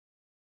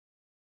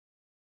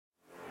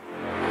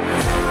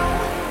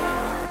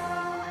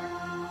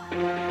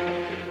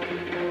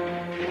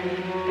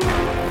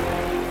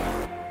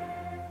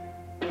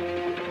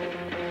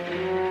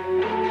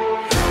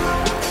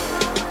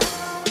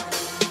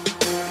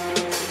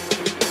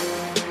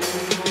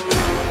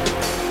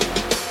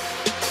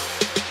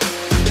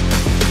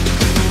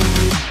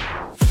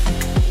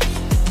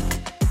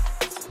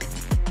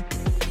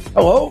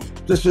Hello,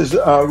 this is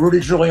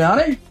Rudy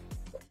Giuliani,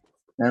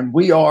 and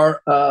we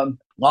are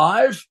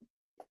live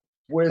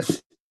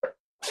with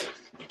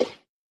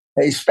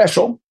a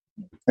special,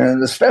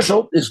 and the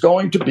special is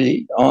going to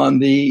be on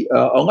the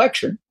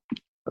election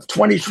of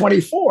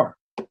 2024,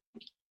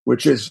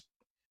 which is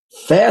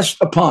fast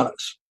upon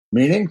us,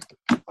 meaning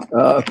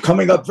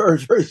coming up very,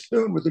 very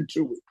soon, within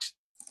 2 weeks.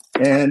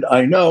 And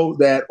I know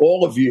that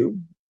all of you,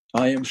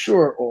 I am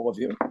sure all of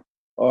you,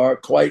 are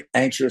quite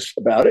anxious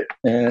about it,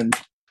 and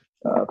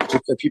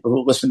particularly people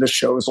who listen to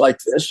shows like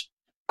this,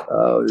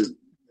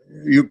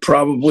 you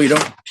probably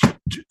don't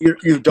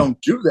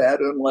do that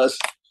unless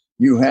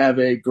you have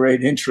a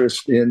great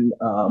interest in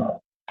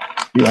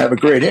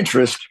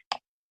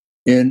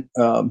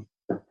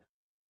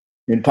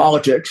in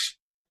politics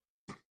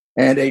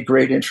and a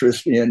great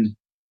interest in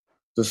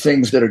the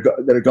things that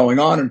are going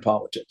on in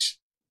politics.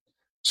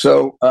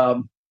 So I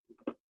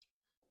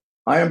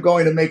am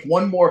going to make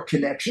one more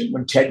connection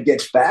when Ted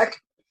gets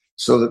back,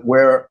 so that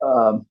we're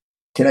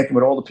connecting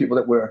with all the people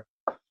that we're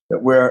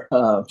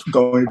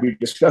going to be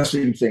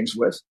discussing things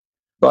with.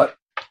 But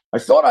I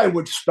thought I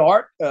would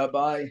start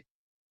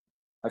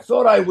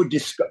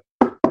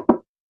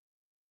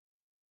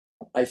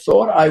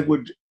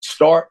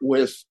start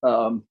with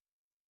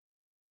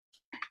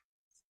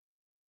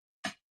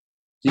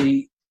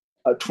the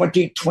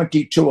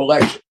 2022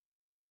 election.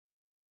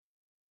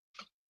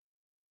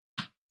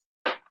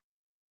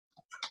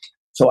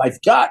 So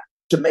I've got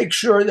to make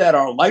sure that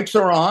our lights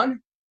are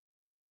on,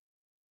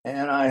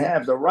 and I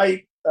have the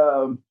right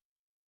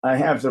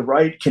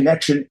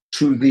connection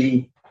to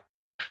the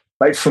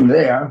right from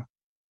there,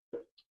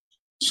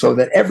 so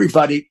that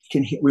everybody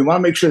can hear. We want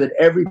to make sure that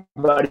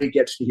everybody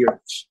gets to hear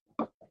this,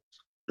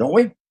 don't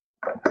we?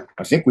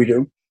 I think we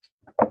do.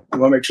 We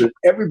want to make sure that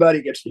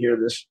everybody gets to hear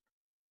this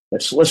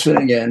that's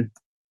listening in,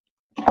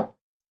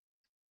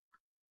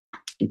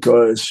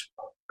 because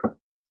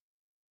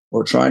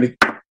we're trying to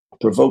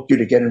provoke you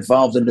to get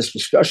involved in this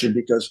discussion,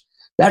 because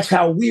that's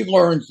how we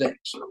learn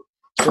things.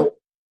 So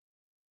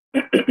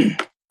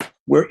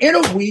we're in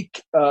a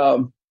week.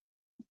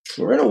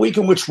 We're in a week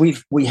in which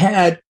we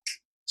had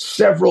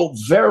several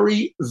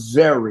very,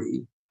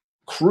 very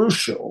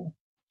crucial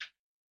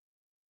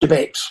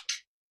debates.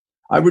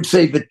 I would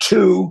say the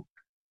two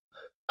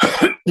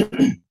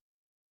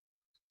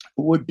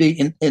would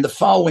be in the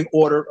following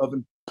order of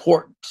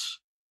importance.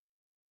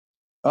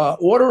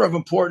 Order of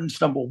importance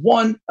number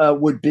one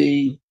would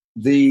be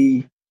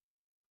the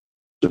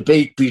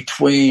debate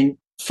between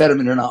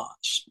Fetterman and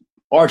Oz,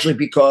 largely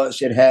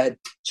because it had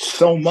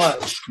so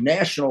much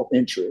national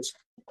interest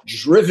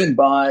driven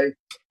by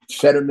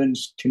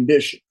Fetterman's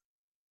condition.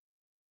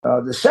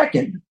 The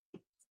second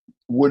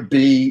would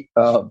be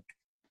the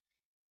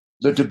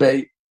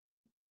debate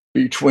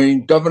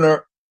between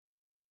governor,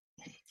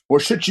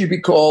 or should she be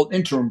called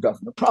interim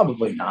governor?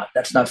 Probably not.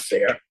 That's not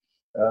fair.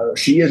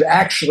 She is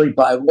actually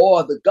by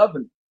law the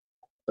governor,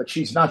 but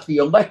she's not the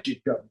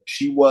elected governor.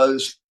 She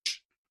was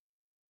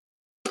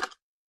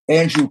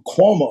Andrew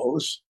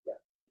Cuomo's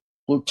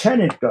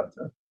lieutenant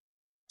governor,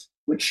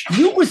 which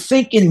you would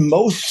think in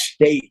most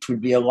states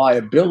would be a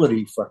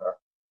liability for her.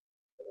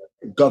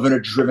 Governor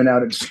driven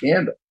out in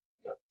scandal.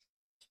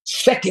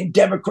 Second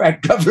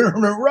Democrat governor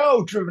in a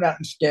row driven out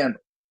in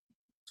scandal.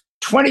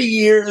 20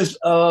 years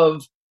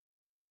of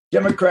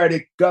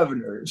Democratic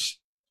governors.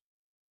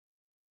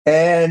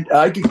 And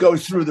I could go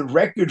through the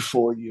record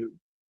for you.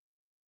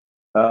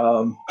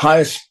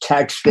 Highest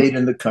tax state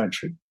in the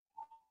country.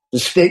 The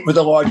state with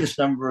the largest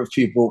number of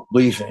people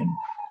leaving.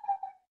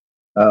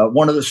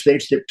 One of the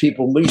states that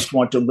people least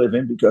want to live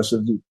in because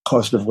of the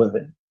cost of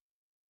living.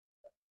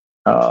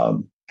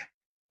 A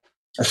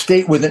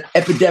state with an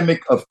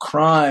epidemic of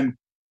crime.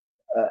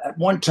 At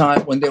one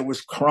time, when there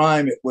was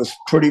crime, it was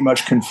pretty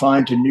much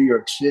confined to New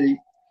York City.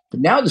 But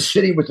now the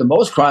city with the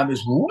most crime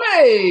is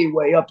way,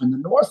 way up in the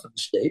north of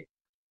the state,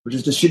 which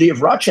is the city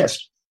of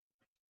Rochester.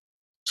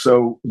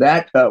 So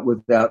that,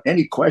 without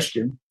any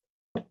question,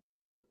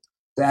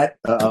 that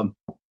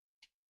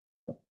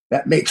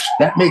makes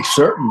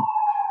certain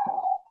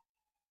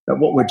that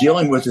what we're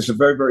dealing with is a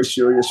very, very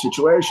serious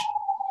situation.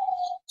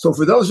 So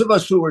for those of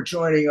us who are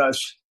joining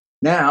us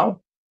now,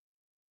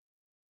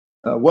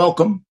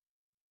 welcome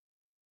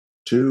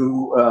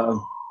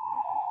to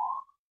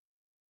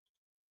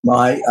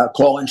my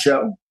call-in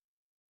show.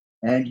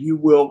 And you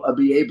will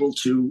be able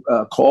to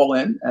call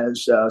in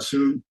as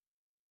soon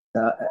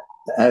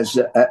as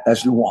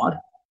you want.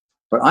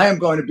 But I am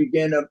going to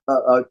begin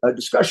a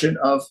discussion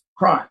of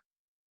crime.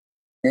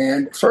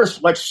 And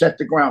first, let's set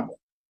the groundwork.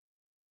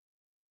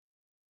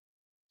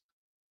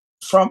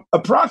 From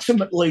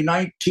approximately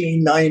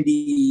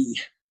 1990,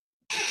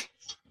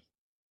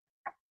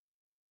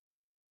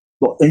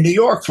 well, in New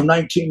York from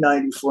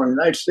 1994, in the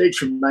United States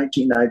from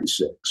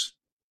 1996,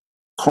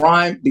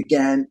 crime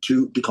began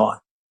to decline.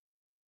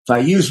 If I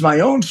use my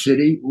own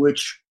city,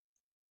 which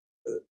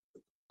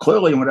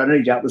clearly, without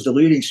any doubt, was the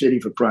leading city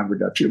for crime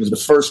reduction, it was the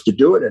first to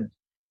do it, and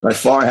by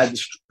far had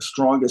the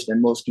strongest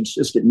and most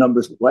consistent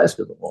numbers that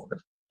lasted the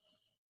longest.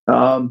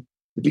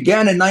 It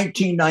began in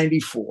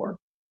 1994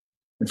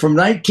 And from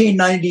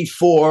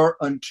 1994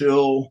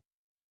 until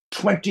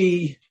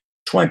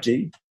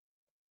 2020,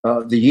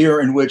 the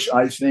year in which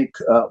I think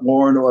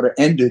law and order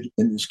ended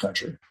in this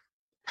country,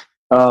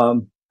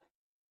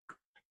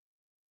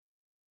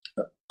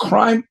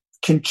 crime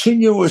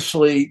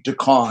continuously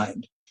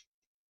declined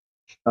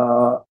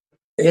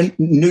in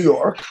New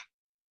York,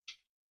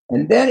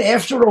 and then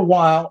after a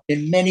while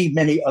in many,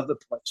 many other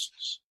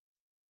places.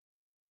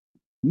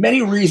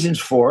 Many reasons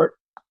for it,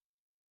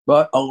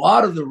 but a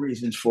lot of the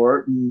reasons for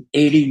it,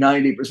 80,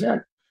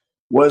 90%,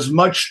 was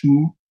much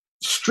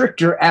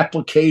stricter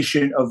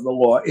application of the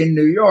law in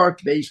New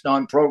York based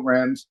on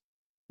programs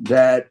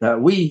that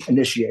we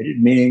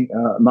initiated, meaning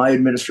my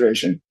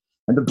administration,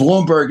 and the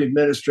Bloomberg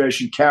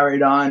administration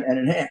carried on and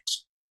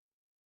enhanced.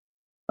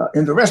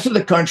 In the rest of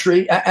the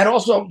country, and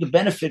also the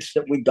benefits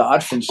that we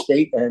got from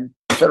state and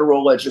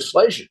federal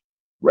legislation.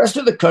 Rest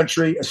of the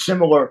country, a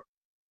similar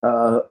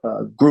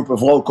group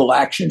of local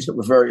actions that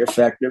were very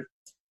effective.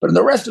 But in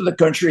the rest of the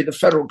country, the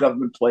federal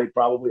government played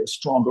probably a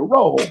stronger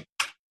role.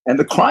 And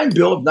the crime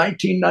bill of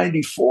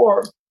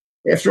 1994,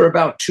 after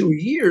about 2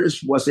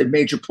 years, was a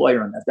major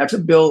player in that. That's a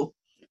bill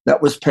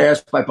that was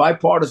passed by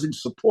bipartisan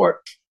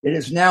support. It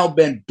has now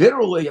been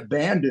bitterly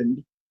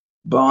abandoned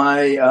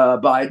by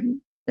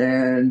Biden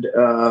and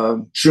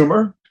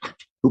Schumer,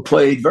 who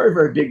played very,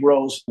 very big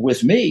roles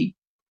with me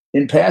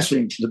in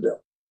passing the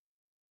bill.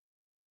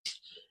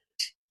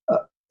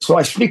 So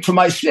I speak for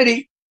my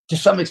city, to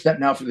some extent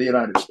now for the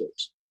United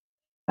States.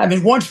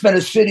 Having once been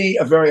a city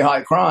of very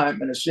high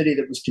crime and a city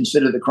that was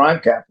considered the crime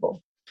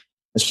capital,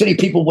 a city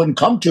people wouldn't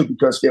come to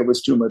because there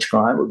was too much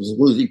crime. It was a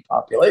losing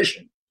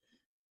population.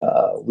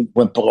 We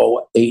went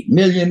below 8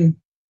 million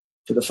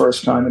for the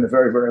first time in a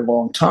very, very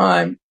long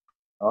time.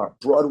 Our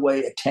Broadway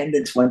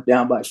attendance went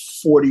down by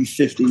 40,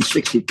 50,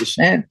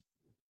 60%.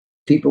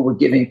 People were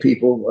giving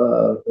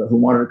people who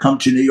wanted to come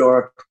to New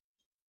York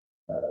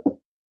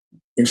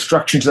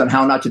instructions on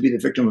how not to be the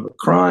victim of a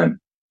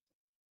crime.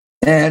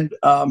 And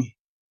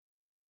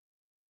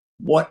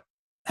what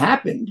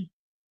happened,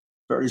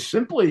 very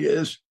simply,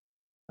 is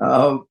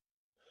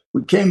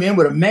we came in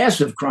with a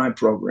massive crime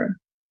program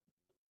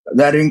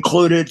that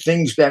included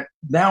things that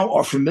now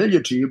are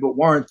familiar to you but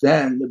weren't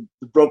then.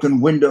 The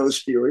broken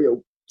windows theory, a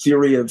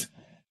theory of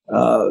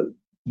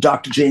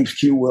Dr. James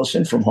Q.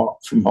 Wilson from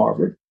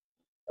Harvard.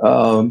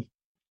 The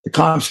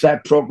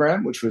CompStat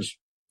program, which was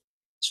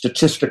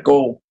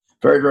statistical,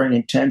 very, very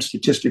intense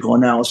statistical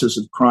analysis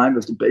of crime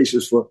as the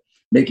basis for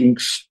making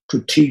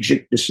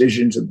strategic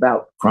decisions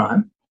about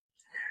crime.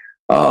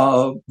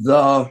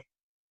 The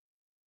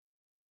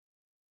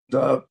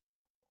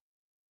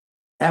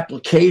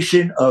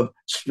application of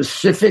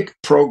specific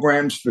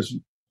programs for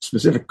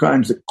specific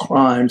kinds of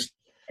crimes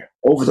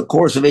over the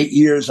course of 8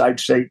 years, I'd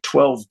say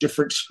 12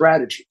 different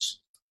strategies.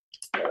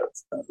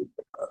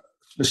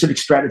 Specific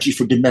strategy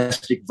for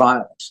domestic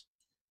violence,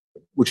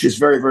 which is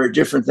very, very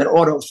different than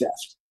auto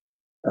theft,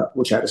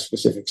 which had a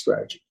specific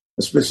strategy.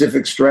 A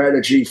specific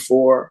strategy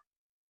for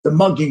the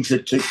muggings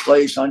that took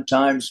place on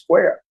Times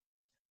Square,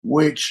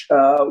 which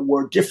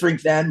were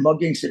different than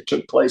muggings that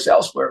took place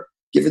elsewhere,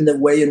 given the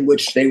way in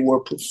which they were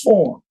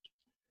performed.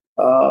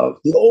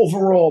 The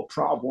overall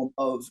problem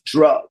of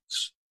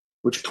drugs,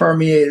 which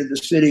permeated the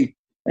city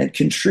and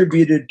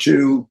contributed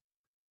to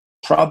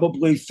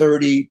probably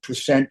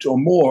 30% or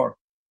more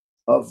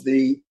of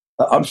 70%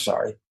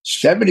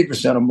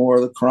 or more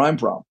of the crime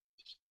problem.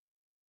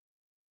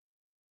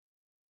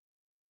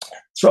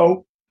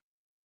 So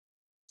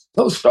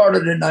those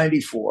started in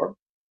 94.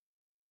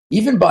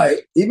 Even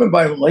by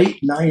late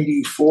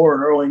 94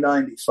 and early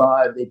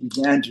 95, they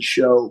began to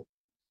show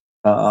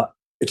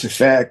its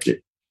effect.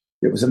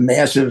 There was a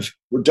massive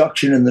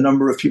reduction in the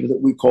number of people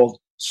that we called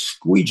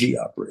squeegee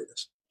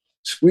operators.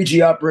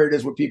 Squeegee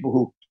operators were people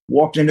who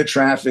walked into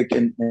traffic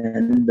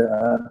and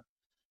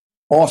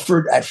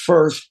offered at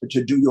first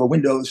to do your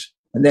windows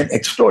and then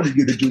extorted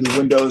you to do the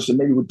windows and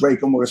maybe would break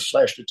them or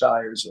slash the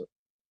tires. Or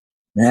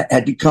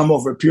had become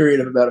over a period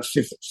of about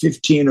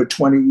 15 or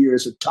 20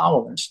 years of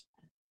tolerance,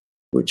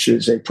 which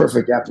is a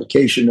perfect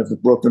application of the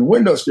broken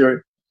windows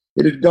theory.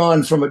 It had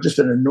gone from just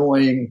an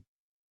annoying,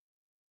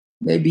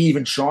 maybe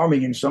even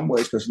charming in some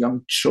ways because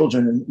young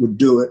children would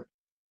do it,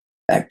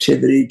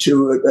 activity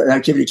to an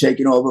activity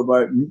taken over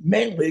by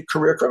mainly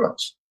career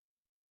criminals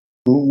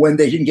who, when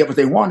they didn't get what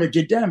they wanted,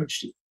 did damage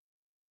to you.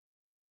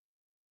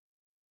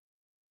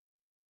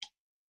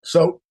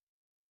 So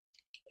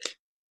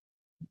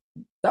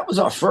that was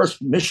our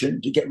first mission,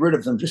 to get rid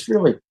of them, just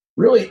really,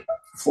 really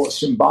for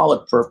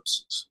symbolic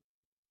purposes,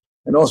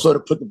 and also to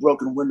put the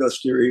broken windows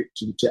theory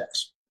to the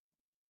test.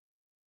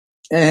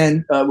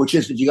 And which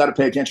is that you got to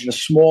pay attention to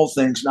small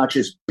things, not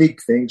just big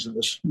things, and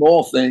the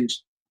small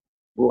things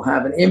will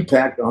have an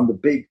impact on the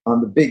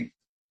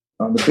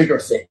bigger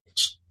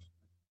things.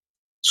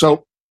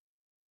 So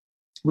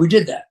we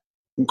did that,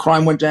 and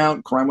crime went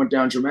down. Crime went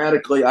down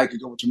dramatically. I could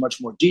go into much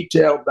more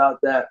detail about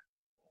that.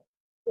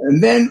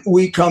 And then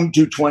we come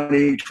to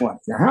 2020.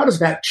 Now, how does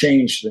that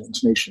change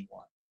things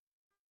nationwide?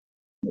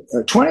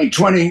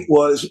 2020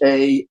 was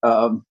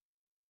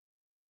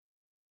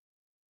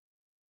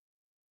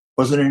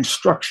was an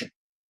instruction,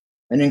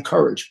 an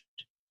encouragement,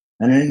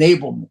 an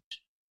enablement,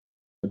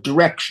 a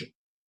direction,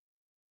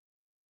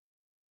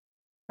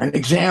 an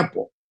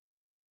example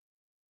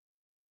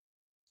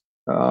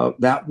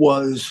that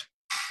was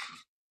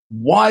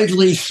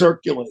widely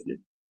circulated.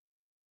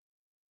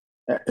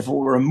 If it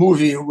were a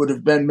movie, it would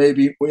have been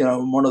maybe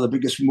one of the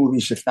biggest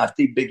movies, if not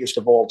the biggest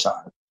of all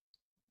time.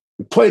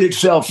 It played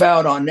itself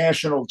out on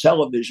national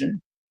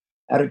television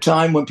at a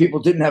time when people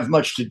didn't have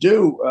much to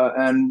do,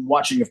 and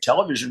watching of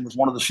television was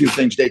one of the few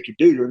things they could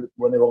do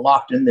when they were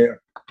locked in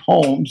their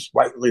homes,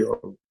 rightly or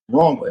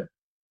wrongly.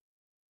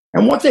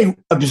 And what they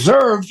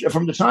observed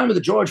from the time of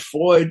the George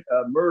Floyd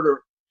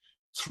murder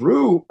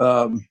through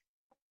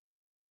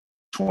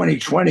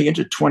 2020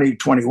 into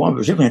 2021,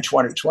 particularly in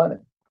 2020,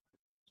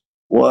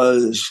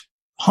 was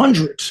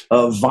hundreds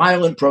of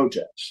violent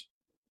protests,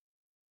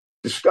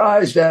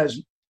 disguised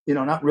as,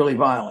 not really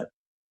violent,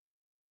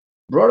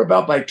 brought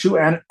about by two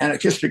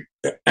anarchist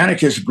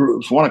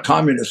groups, one a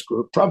communist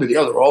group, probably the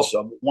other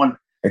also, but one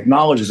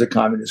acknowledges a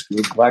communist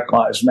group, Black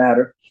Lives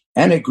Matter,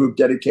 and a group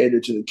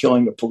dedicated to the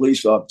killing of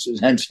police officers,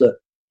 hence the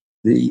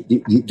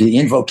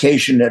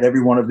invocation at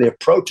every one of their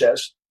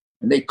protests.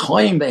 And they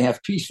claim they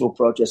have peaceful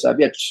protests. I've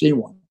yet to see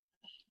one.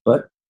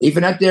 But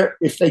even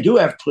if they do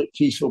have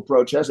peaceful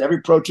protests,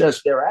 every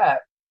protest they're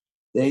at,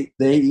 they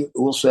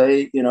will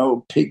say,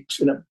 pigs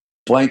in a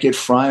blanket,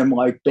 fry them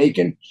like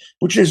bacon,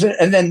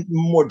 and then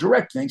more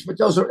direct things. But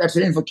that's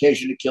an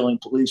invocation to killing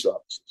police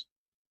officers.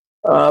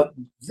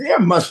 There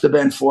must have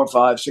been 400,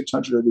 500,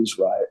 600 of these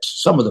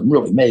riots, some of them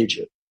really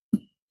major.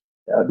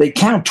 They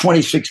count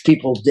 26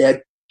 people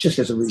dead just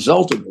as a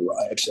result of the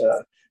riots.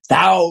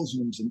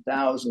 Thousands and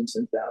thousands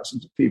and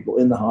thousands of people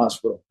in the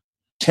hospital,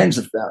 tens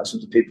of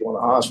thousands of people in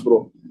the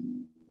hospital.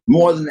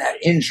 More than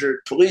that,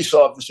 police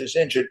officers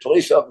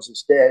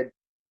dead,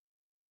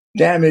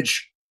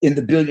 damage in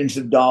the billions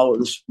of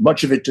dollars,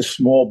 much of it to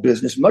small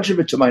business, much of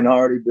it to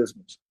minority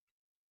business.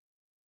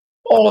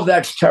 All of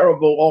that's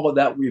terrible. All of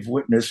that we've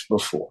witnessed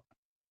before.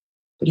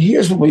 But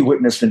here's what we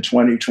witnessed in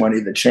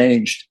 2020 that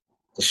changed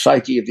the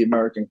psyche of the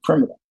American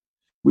criminal.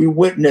 We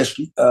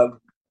witnessed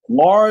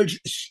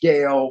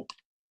large-scale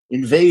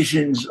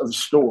invasions of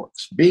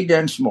stores, big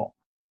and small.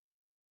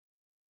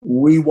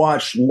 We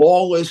watched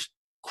lawless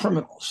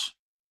criminals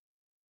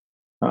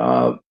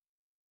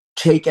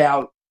take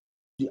out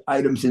the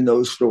items in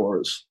those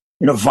stores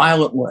in a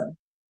violent way.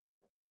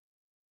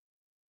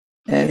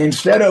 And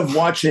instead of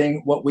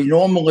watching what we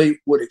normally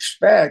would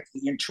expect,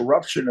 the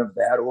interruption of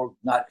that, or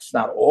not, if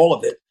not all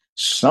of it,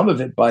 some of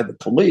it by the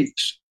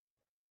police,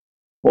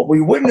 what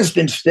we witnessed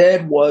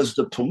instead was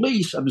the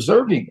police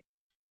observing it.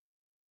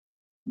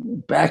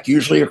 Back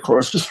usually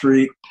across the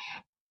street,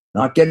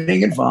 not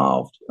getting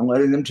involved and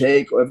letting them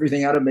take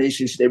everything out of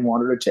Macy's they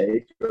wanted to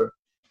take, or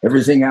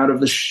everything out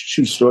of the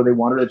shoe store they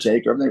wanted to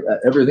take, or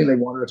everything they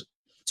wanted to take.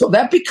 So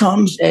that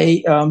becomes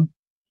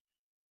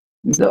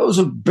those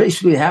are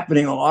basically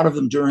happening, a lot of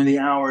them during the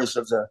hours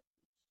of the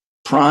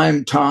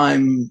prime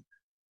time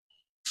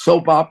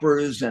soap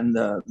operas and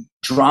the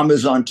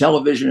dramas on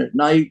television at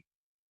night.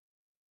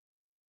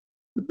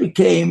 It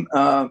became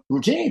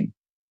routine.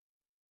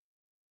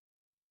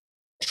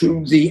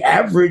 To the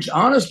average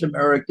honest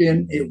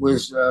American, it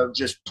was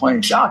just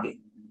plain shocking.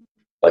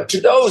 But to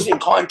those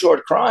inclined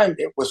toward crime,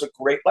 it was a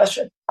great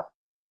lesson.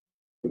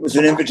 It was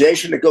an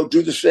invitation to go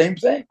do the same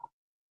thing.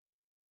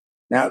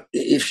 Now,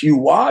 if you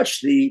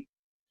watch the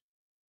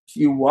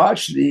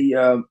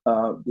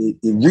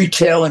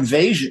retail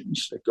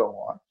invasions that go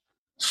on,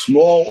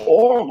 small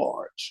or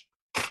large,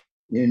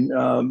 in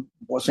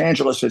Los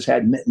Angeles has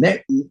had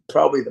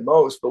probably the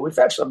most, but we've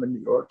had some in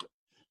New York.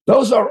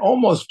 Those are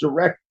almost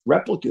direct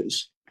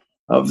replicas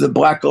of the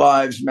Black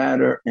Lives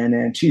Matter and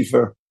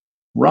Antifa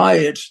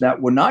riots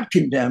that were not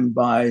condemned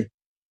by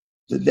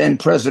the then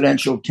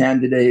presidential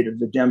candidate of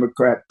the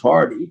Democrat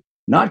Party,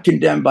 not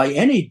condemned by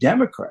any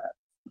Democrat,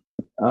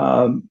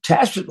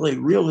 tacitly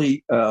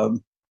really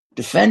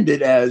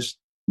defended as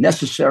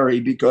necessary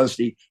because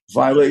the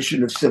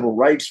violation of civil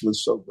rights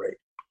was so great.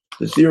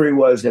 The theory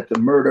was that the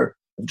murder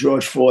of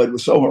George Floyd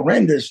was so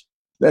horrendous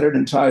that it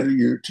entitled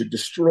you to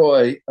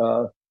destroy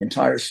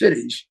entire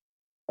cities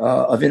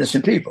of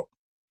innocent people.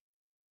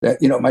 That,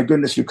 my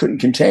goodness, you couldn't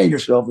contain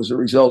yourself as a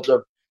result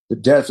of the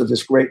death of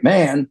this great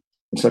man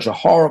in such a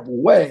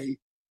horrible way,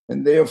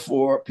 and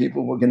therefore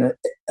people were going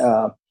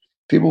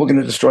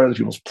to destroy other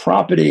people's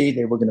property.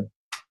 They were going to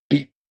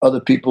beat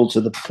other people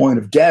to the point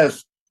of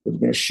death. They were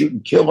going to shoot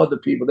and kill other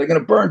people. They're going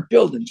to burn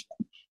buildings.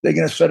 They're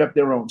going to set up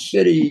their own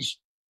cities.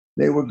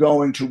 They were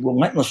going to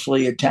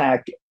relentlessly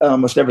attack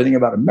almost everything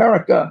about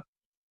America.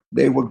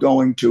 They were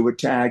going to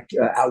attack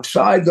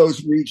outside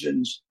those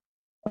regions,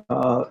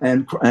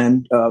 and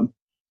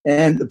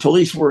the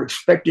police were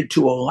expected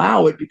to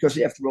allow it because,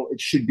 after all,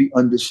 it should be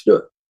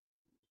understood.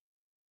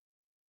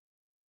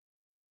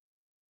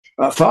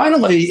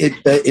 Finally,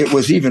 it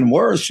was even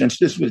worse, since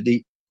this was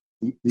the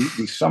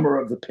summer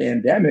of the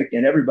pandemic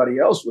and everybody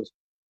else was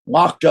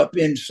locked up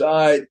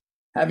inside,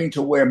 having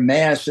to wear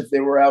masks if they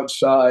were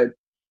outside.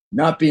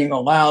 not being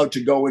allowed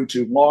to go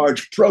into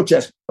large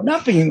protests,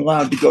 not being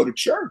allowed to go to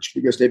church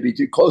because they'd be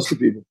too close to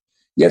people.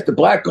 Yet the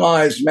Black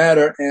Lives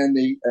Matter and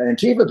the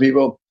Antifa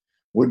people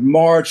would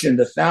march in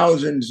the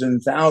thousands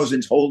and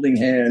thousands holding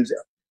hands,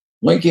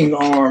 linking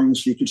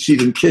arms. You could see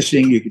them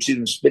kissing. You could see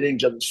them spitting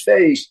each other's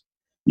face.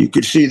 You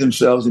could see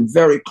themselves in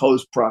very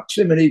close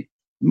proximity,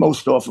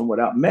 most often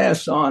without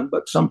masks on,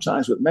 but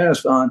sometimes with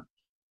masks on,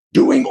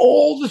 doing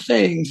all the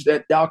things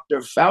that Dr.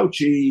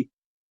 Fauci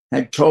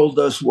had told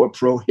us were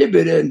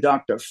prohibited. And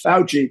Dr.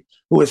 Fauci,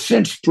 who has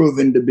since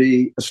proven to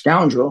be a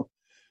scoundrel,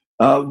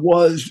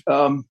 was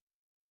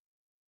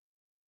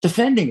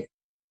defending it.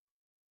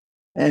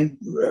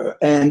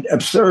 And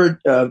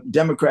absurd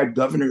Democrat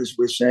governors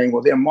were saying,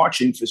 well, they're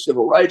marching for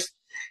civil rights,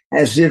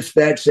 as if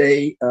that's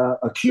a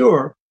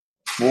cure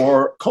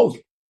for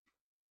COVID.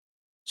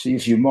 See,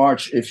 if you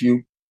march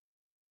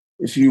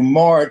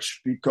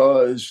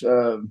because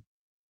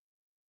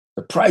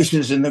the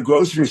prices in the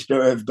grocery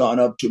store have gone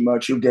up too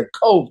much, you'll get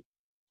COVID.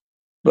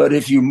 But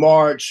if you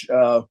march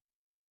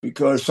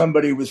because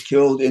somebody was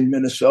killed in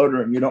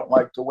Minnesota and you don't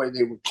like the way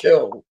they were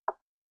killed,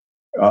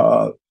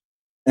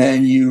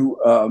 and you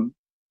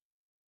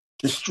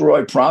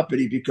destroy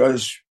property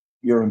because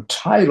you're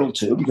entitled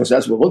to, because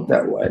that's what looked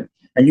that way,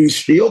 and you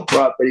steal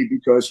property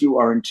because you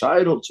are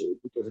entitled to,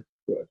 because it's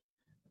good,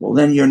 well,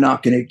 then you're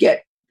not going to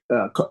get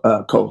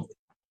COVID.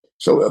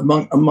 So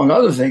among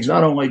other things,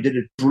 not only did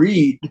it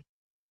breed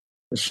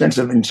a sense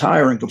of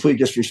entire and complete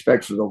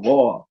disrespect for the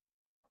law,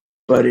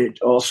 but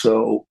it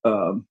also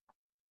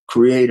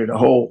created a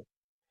whole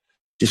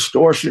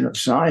distortion of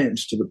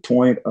science to the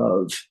point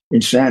of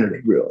insanity,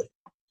 really.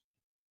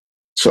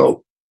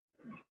 So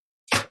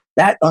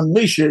that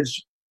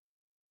unleashes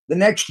the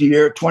next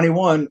year,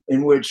 21,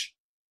 in which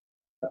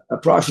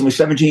approximately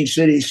 17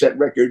 cities set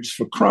records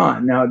for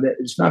crime. Now,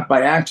 it's not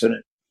by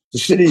accident. The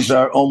cities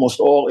are almost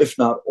all, if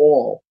not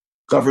all,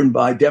 governed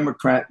by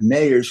Democrat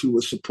mayors who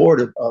were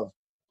supportive of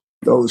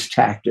those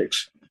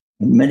tactics.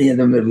 And many of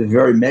them are the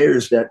very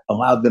mayors that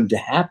allowed them to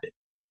happen.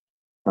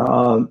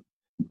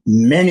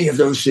 Many of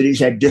those cities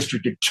had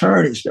district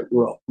attorneys that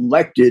were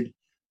elected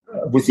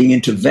with the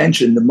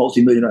intervention, the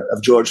multimillionaire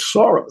of George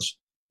Soros.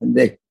 And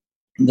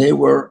they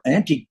were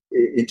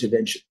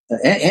anti-intervention,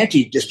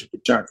 anti-district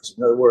attorneys.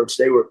 In other words,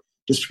 they were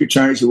district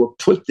attorneys who were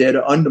put there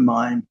to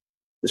undermine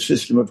the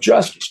system of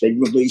justice. They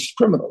released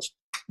criminals,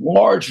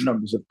 large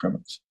numbers of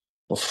criminals,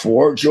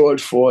 before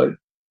George Floyd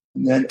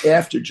and then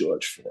after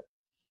George Floyd.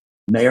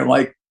 Mayor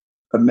like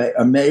a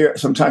mayor,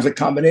 sometimes a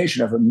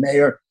combination of a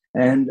mayor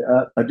and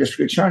a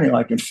district attorney,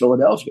 like in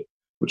Philadelphia,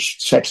 which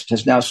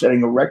is now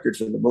setting a record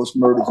for the most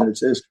murders in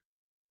its history.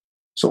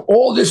 So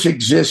all this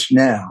exists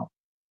now.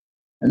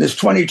 And this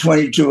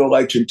 2022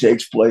 election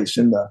takes place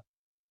in the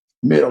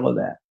middle of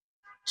that.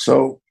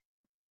 So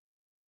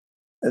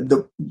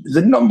the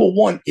number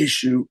one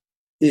issue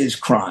is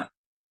crime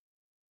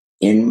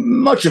in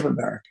much of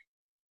America.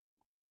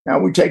 Now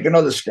we take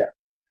another step.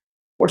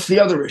 What's the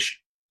other issue?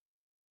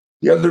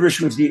 The other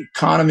issue is the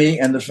economy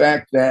and the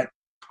fact that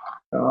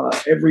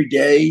every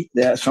day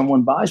that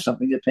someone buys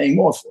something, they're paying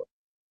more for it.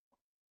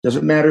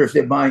 Doesn't matter if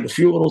they're buying a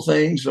few little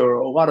things or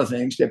a lot of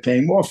things, they're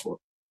paying more for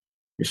it.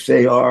 If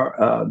they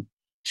are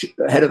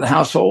head of the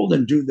household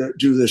and do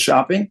the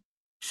shopping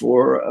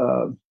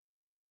for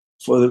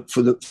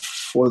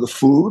the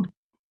food,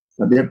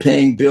 they're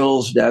paying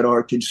bills that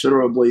are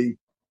considerably,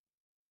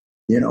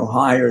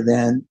 higher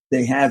than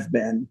they have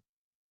been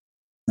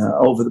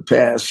over the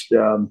past.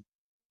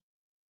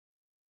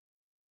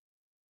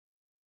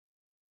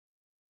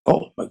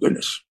 Oh my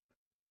goodness!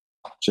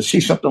 To see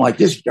something like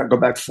this, you got to go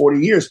back 40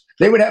 years.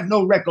 They would have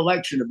no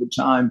recollection of the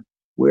time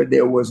where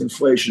there was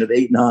inflation of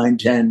 8, 9,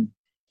 10,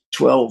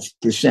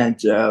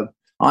 12%.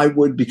 I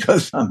would,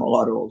 because I'm a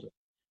lot older.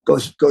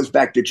 Goes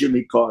back to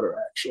Jimmy Carter,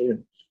 actually,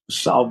 and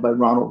solved by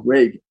Ronald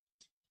Reagan.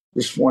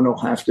 This one will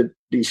have to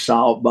be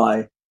solved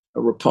by a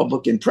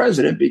Republican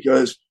president,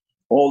 because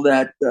all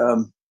that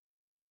Joe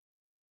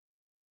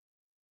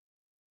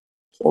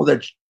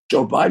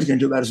Biden's going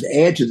to do about it is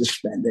add to the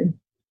spending.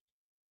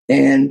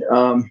 And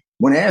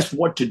when asked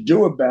what to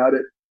do about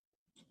it,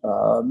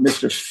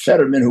 Mr.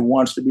 Fetterman, who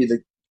wants to be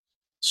the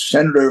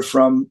senator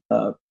from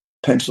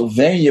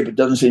Pennsylvania but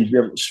doesn't seem to be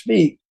able to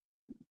speak,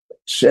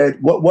 said,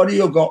 "What are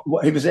you going?"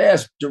 He was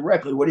asked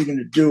directly, "What are you going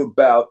to do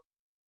about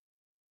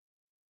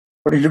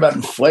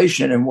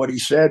inflation?" And what he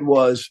said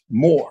was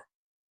more.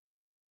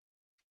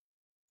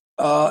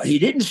 He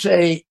didn't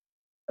say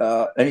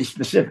any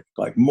specific,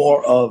 like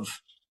more of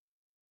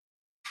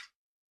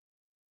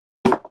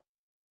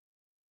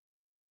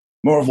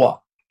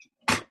what?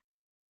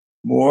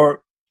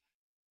 More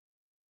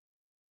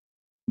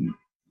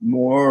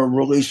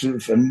release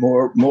of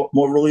more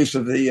release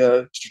of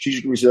the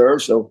strategic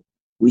reserve, so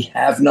we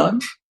have none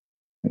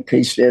in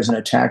case there's an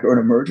attack or an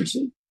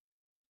emergency.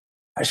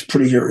 That's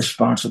pretty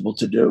irresponsible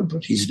to do,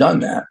 but he's done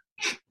that.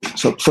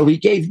 So he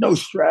gave no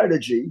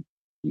strategy.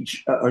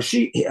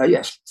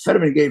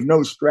 Fetterman gave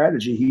no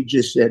strategy. He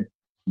just said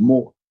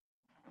more.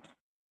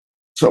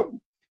 So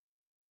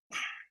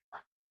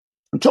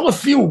until a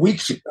few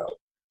weeks ago,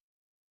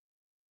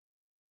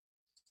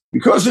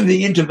 because of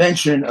the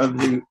intervention of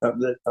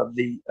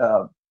the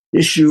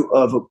issue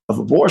of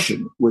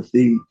abortion with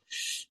the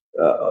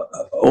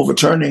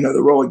overturning of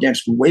the Roe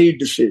against Wade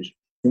decision,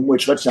 in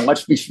which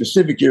let's be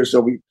specific here,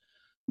 so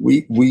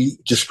we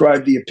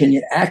describe the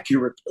opinion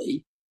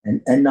accurately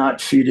and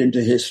not feed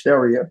into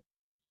hysteria.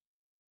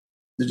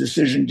 The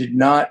decision did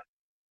not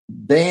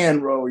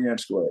ban Roe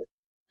against Wade.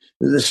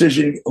 The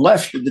decision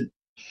left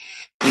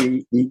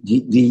the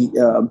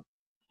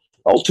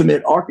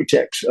ultimate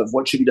architects of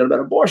what should be done about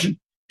abortion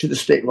to the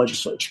state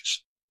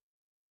legislatures,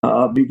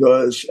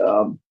 because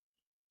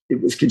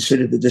it was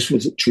considered that this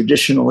was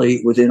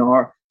traditionally within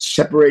our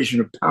separation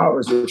of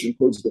powers, which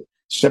includes the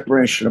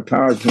separation of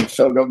powers between the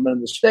federal government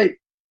and the state.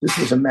 This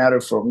was a matter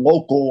for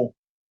local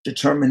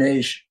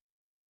determination.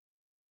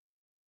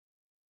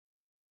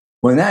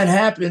 When that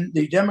happened,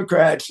 the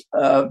Democrats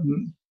put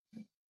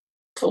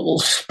a little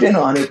spin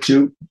on it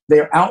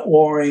they're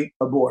outlawing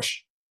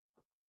abortion.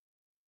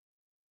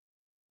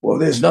 Well,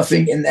 there's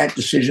nothing in that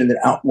decision that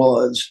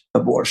outlaws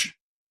abortion.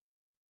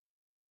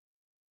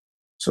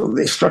 So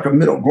they struck a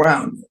middle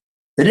ground.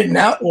 They didn't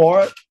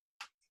outlaw it.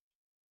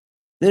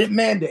 They didn't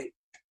mandate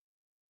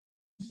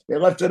it. They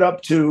left it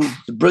up to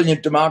the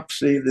brilliant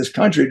democracy of this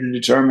country to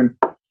determine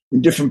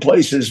in different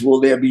places will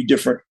there be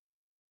different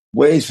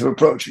ways of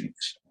approaching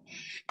this.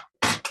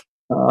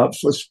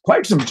 For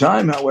quite some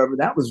time, however,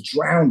 that was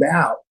drowned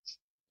out.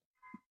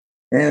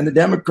 And the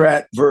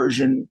Democrat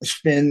version,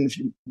 spin,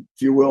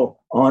 if you will,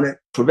 on it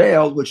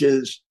prevailed, which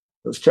is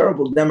those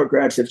terrible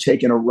Democrats have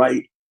taken a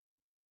right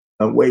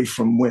away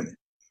from women.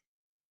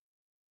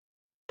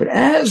 But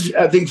as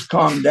things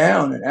calmed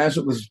down and as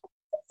it was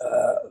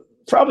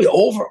probably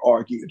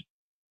over-argued,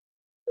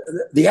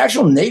 the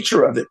actual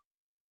nature of it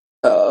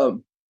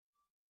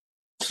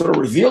sort of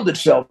revealed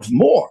itself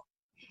more.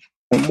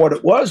 And what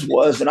it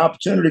was an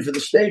opportunity for the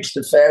states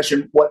to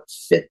fashion what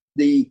fit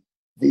the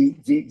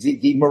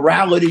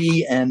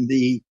morality and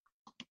the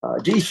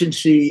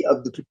decency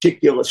of the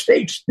particular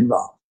states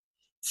involved,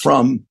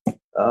 from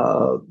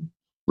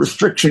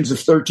restrictions of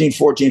 13,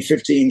 14,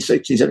 15,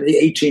 16, 17,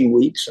 18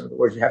 weeks. In other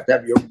words, you have to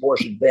have your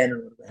abortion ban in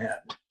order to have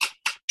it,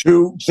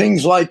 to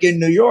things like in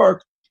New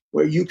York,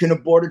 where you can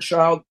abort a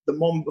child the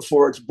moment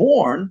before it's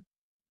born.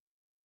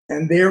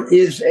 And there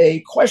is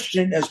a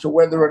question as to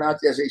whether or not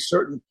there's a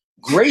certain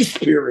grace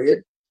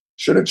period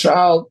should a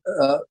child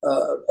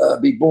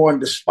be born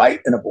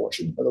despite an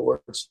abortion. In other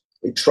words,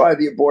 they try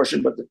the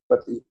abortion, but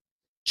the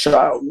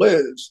child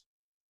lives.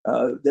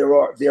 There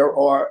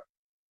are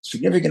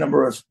significant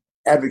number of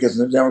advocates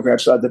on the Democrat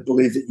side that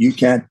believe that you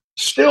can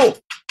still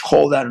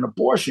call that an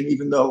abortion,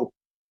 even though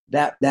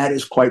that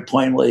is quite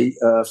plainly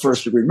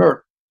first-degree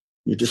murder.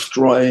 You're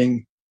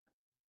destroying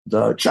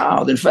the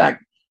child. In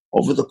fact,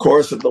 over the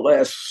course of the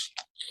last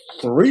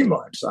 3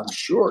 months, I'm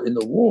sure, in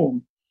the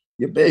womb,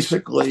 you're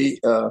basically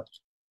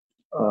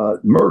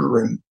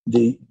murdering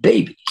the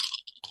baby.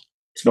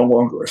 It's no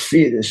longer a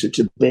fetus, it's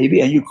a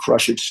baby, and you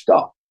crush its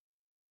skull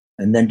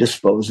and then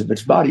dispose of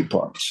its body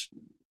parts.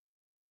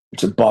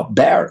 It's a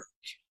barbaric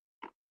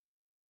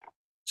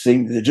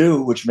thing to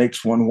do, which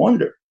makes one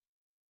wonder,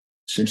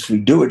 since we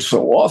do it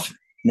so often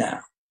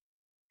now,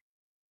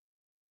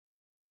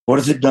 what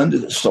has it done to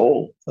the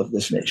soul of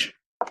this nation?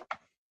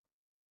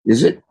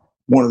 Is it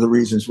one of the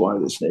reasons why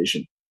this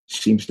nation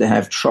seems to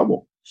have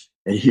trouble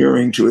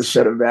adhering to a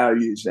set of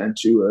values and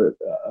to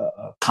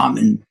a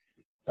common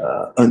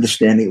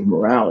understanding of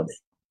morality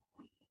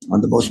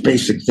on the most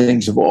basic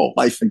things of all,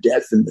 life and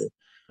death and the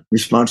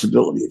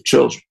responsibility of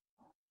children?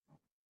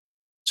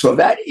 So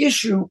that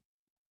issue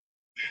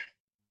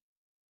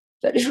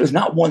is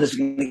not one that's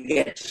going to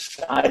get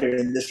decided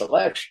in this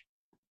election.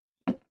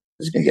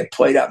 It's going to get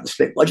played out in the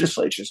state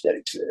legislatures that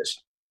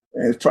exist.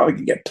 And it's probably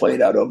going to get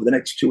played out over the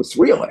next 2 or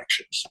 3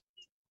 elections.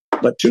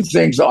 But two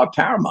things are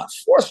paramount,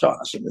 forced on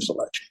us in this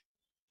election.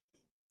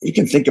 You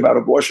can think about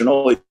abortion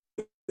only.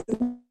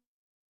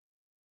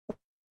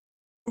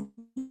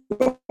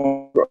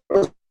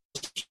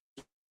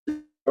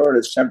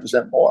 It's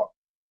 10% more.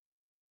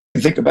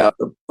 You can think about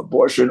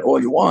abortion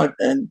all you want,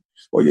 and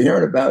what you're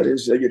hearing about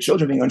is your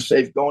children being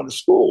unsafe going to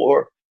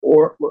school,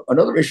 or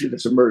another issue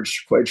that's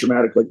emerged quite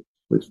dramatically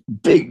with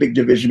big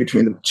division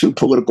between the two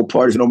political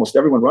parties and almost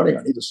everyone running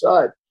on either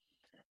side.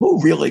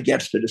 Who really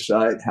gets to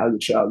decide how the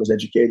child is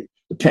educated,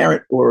 the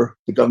parent or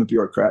the government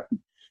bureaucrat?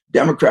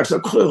 Democrats are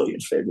clearly in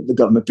favor of the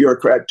government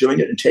bureaucrat doing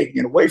it and taking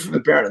it away from the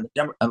parent,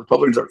 and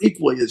Republicans are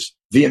equally as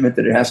vehement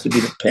that it has to be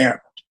the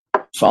parent,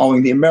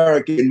 following the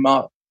American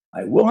model.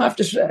 I will have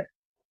to say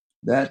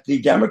that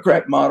the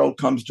Democrat model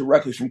comes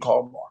directly from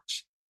Karl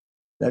Marx.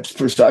 That's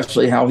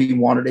precisely how he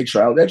wanted a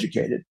child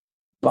educated,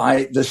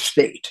 by the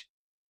state.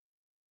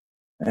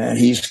 And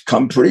he's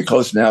come pretty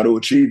close now to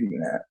achieving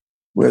that,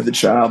 where the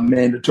child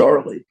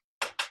mandatorily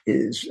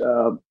is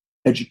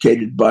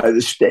educated by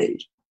the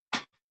state.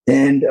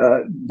 And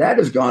that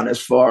has gone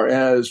as far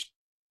as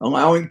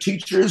allowing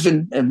teachers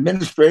and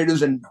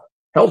administrators and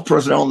health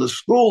personnel in the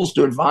schools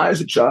to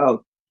advise a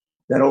child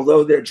that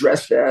although they're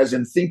dressed as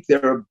and think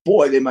they're a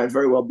boy, they might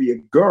very well be a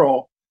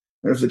girl.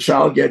 And if the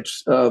child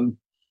gets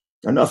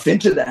enough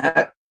into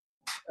that,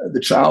 the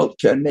child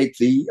can make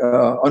the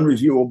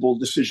unreviewable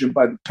decision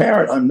by the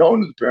parent,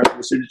 unknown to the parent, the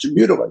decision to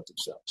mutilate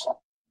themselves.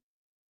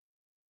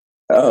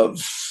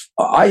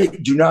 I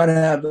do not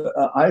have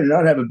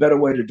a better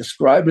way to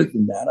describe it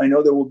than that. I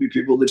know there will be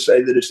people that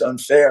say that it's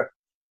unfair,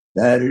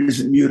 that it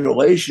isn't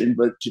mutilation,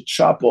 but to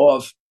chop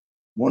off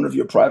one of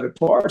your private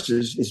parts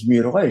is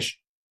mutilation.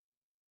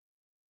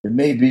 It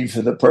may be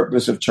for the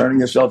purpose of turning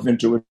yourself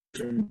into a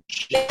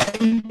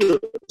gender,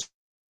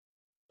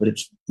 but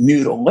it's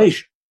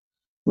mutilation.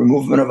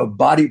 Removal of a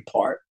body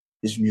part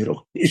is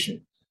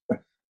mutilation.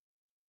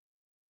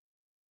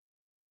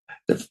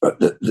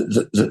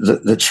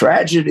 The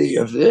tragedy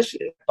of this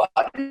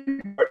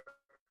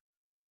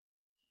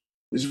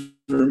is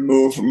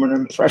removed from an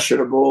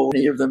impressionable.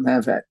 Many of them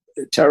have had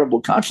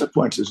terrible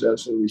consequences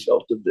as a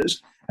result of this,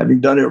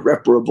 having done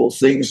irreparable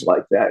things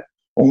like that,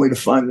 only to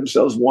find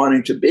themselves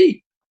wanting to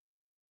be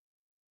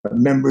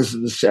members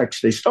of the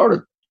sex they started.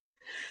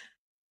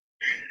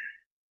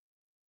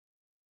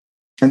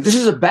 And this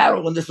is a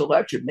battle in this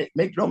election.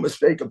 Make no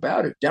mistake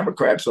about it.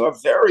 Democrats are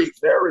very,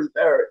 very,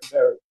 very,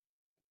 very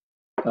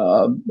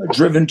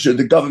driven to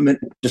the government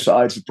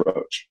decides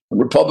approach. And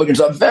Republicans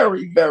are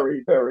very,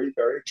 very, very,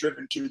 very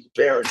driven to the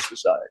parents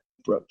decide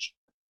approach.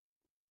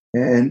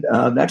 And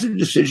that's a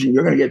decision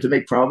you're going to get to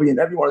make probably in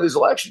every one of these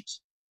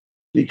elections.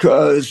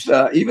 Because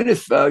even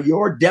if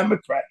your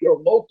Democrat, your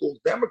local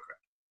Democrat,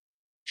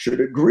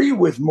 should agree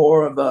with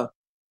more of a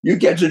you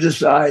get to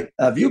decide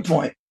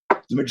viewpoint,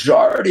 the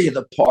majority of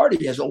the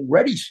party has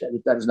already said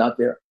that is not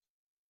their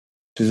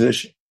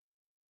position.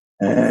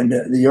 And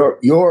your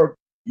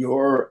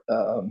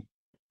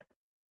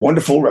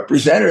wonderful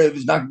representative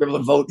is not going to be able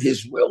to vote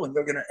his will, and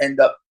you're going to end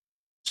up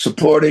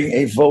supporting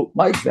a vote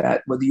like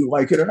that, whether you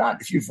like it or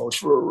not, if you vote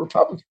for a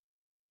Republican.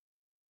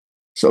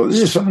 So this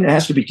is something that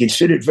has to be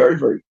considered very,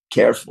 very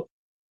carefully.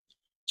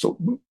 So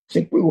I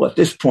think we will at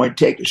this point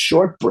take a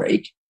short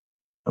break,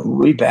 and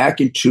we'll be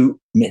back in 2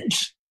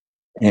 minutes.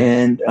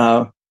 And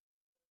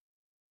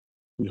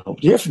we hope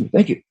to hear from you.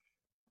 Thank you.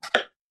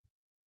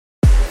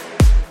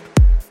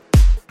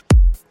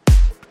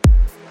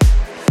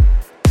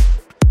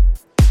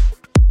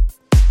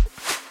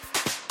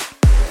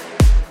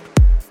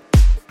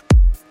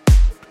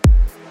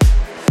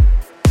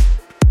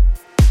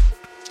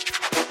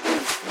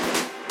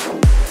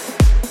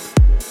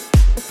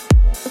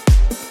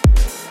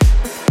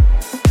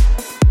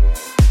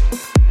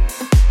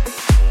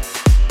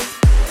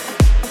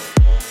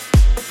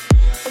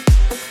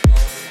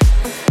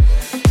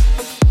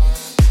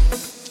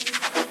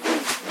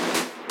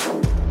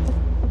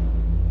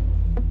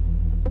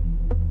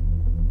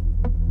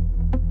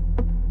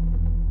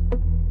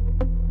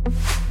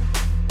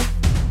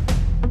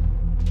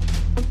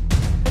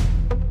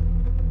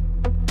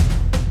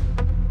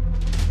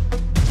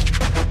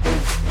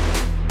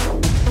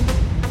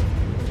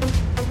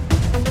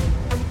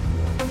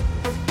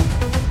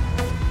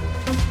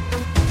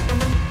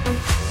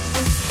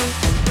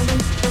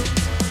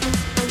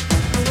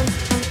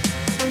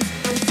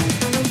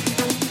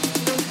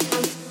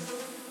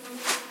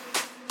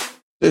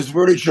 This is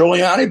Rudy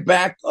Giuliani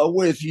back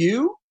with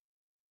you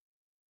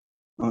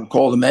on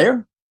Call the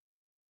Mayor.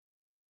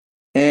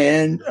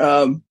 And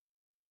I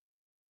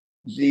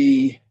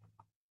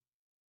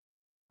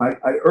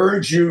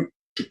urge you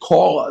to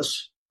call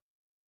us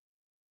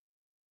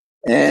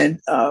and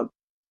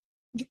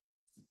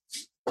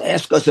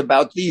ask us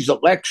about these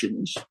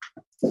elections.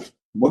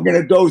 We're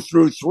going to go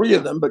through 3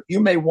 of them, but you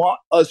may want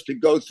us to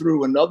go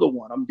through another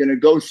one. I'm going to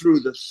go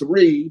through the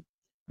 3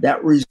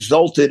 that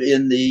resulted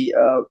in the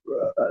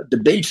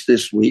debates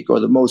this week, or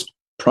the most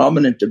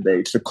prominent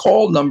debates. The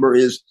call number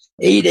is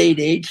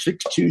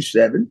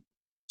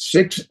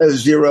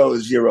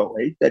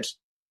 888-627-6008. That's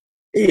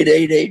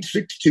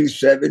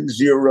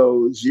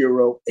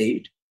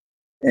 888-627-0008.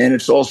 And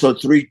it's also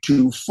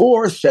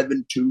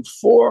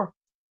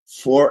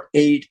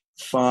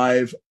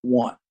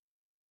 324-724-4851.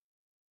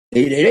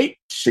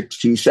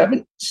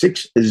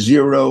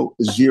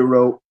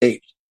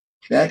 888-627-6008.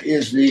 That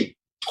is the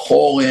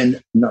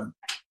call-in number.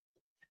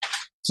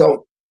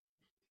 So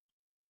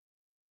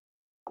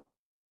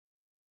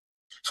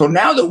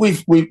now that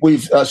we've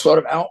sort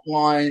of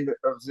outlined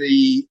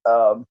the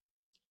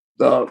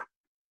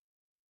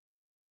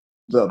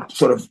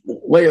sort of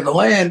lay of the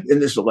land in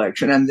this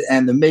election,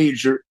 and the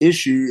major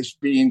issues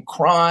being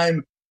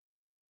crime,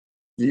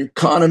 the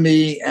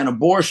economy, and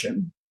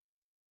abortion,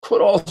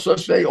 could also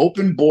say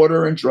open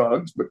border and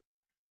drugs, but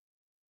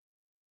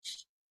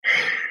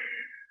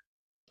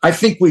I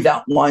think we've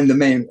outlined the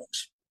main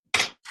ones.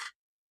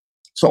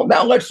 So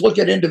now let's look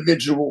at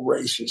individual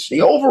races.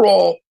 The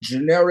overall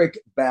generic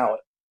ballot,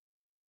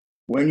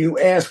 when you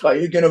ask, are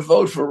you going to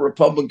vote for a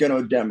Republican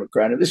or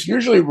Democrat? And this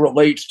usually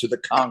relates to the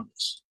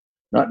Congress,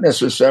 not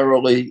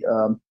necessarily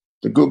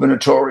the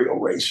gubernatorial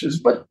races,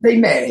 but they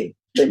may.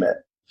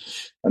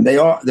 And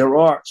there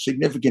are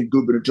significant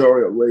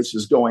gubernatorial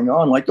races going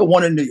on, like the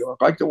one in New York,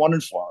 like the one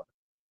in Florida.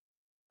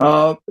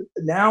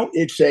 Now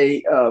it's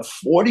a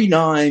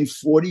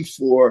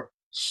 49-44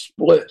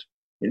 split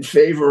in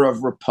favor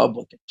of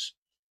Republicans.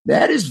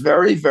 That is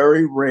very,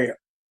 very rare.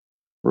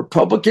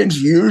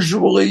 Republicans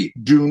usually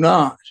do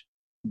not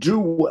do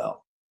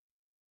well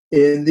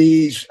in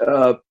these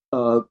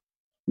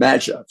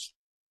matchups.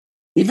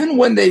 Even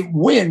when they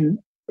win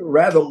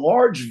rather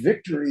large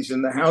victories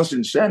in the House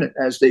and Senate,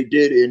 as they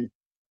did in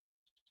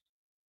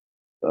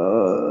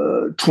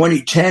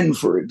 2010,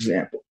 for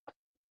example,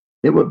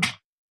 they were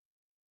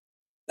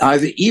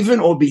either even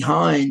or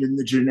behind in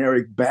the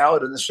generic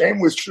ballot. And the same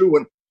was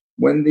true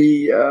when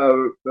the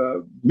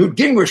Newt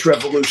Gingrich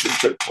revolution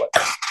took place.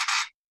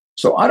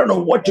 So I don't know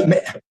what to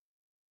make.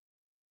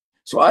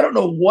 So I don't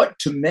know what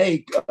to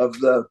make of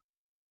the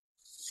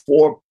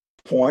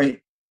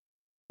 4-point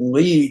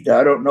lead.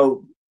 I don't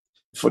know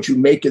if what you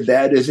make of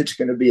that is it's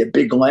going to be a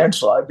big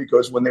landslide,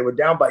 because when they were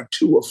down by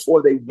 2 or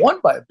 4, they won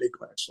by a big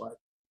landslide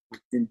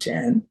in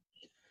 10.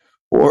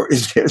 Or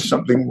is there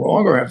something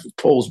wrong, or have the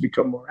polls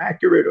become more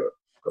accurate, or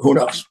who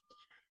knows?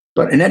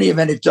 But in any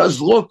event, it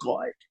does look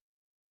like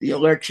the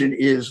election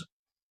is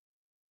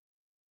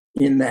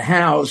in the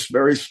House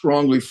very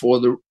strongly for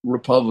the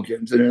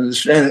Republicans, and in the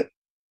Senate,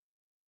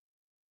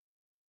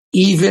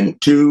 even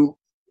to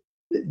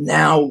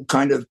now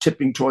kind of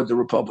tipping toward the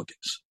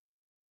Republicans.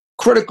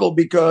 Critical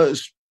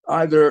because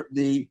either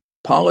the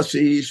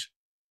policies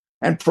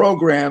and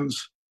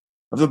programs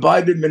of the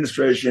Biden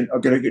administration are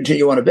going to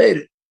continue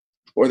unabated,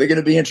 or they're going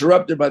to be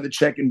interrupted by the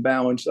check and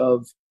balance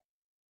of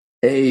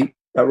a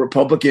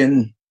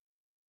Republican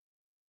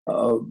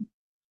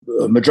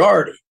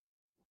majority,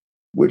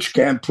 which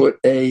can put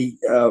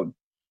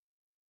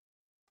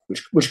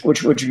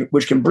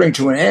which can bring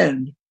to an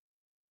end,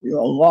 a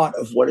lot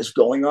of what is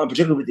going on,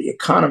 particularly with the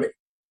economy.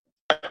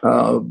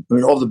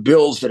 All the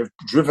bills that have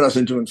driven us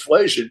into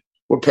inflation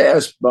were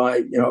passed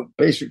by,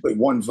 basically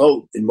one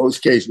vote, in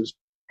most cases,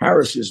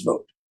 Harris's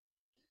vote.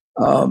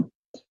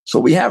 So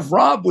we have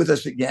Rob with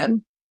us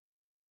again.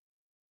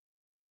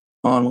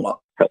 Rob,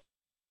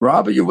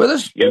 are you with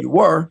us? Yes. You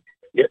were.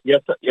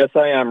 Yes,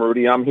 I am,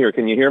 Rudy. I'm here.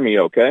 Can you hear me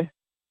okay?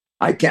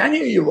 I can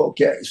hear you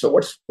okay. So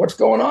what's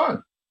going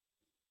on?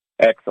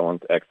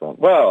 Excellent.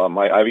 Well,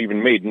 I've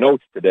even made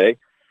notes today.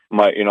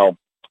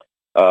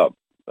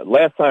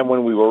 Last time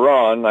when we were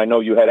on, I know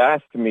you had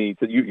asked me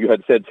you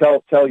had said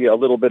tell you a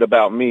little bit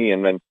about me,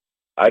 and then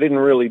I didn't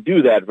really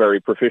do that very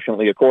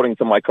proficiently, according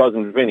to my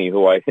cousin Vinny,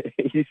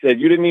 he said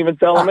you didn't even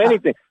tell him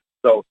anything.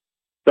 So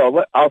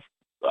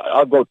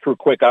I'll go through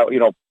quick.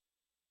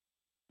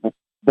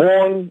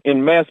 Born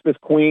in Maspeth,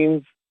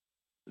 Queens,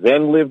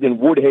 then lived in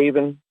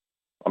Woodhaven.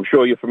 I'm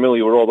sure you're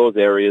familiar with all those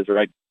areas,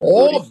 right?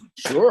 All of them,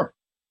 sure.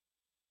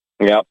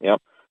 Yeah.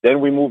 Then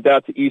we moved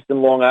out to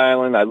Eastern Long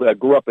Island. I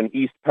grew up in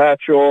East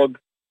Patchogue.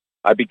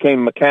 I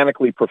became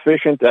mechanically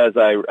proficient as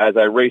I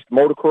raced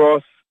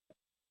motocross,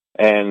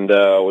 and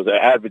was an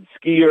avid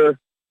skier.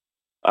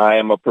 I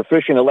am a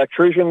proficient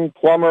electrician,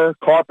 plumber,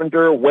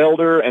 carpenter,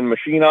 welder, and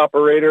machine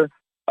operator.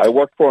 I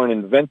worked for an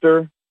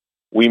inventor.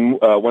 When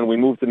we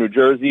moved to New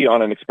Jersey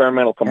on an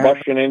experimental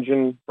combustion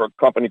engine for a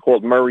company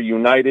called Murray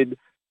United.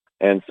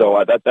 And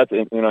so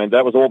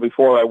that was all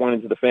before I went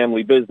into the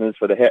family business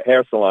for the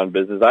hair salon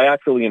business. I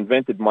actually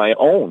invented my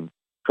own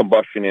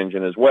combustion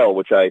engine as well,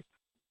 which it's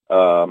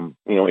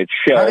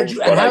Shell.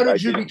 How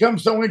did you become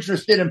so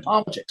interested in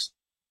politics?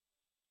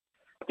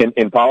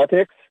 In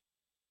politics?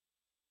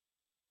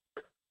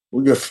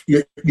 Well,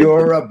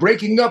 you're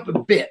breaking up a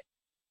bit,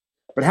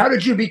 but how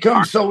did you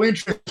become so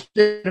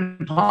interested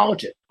in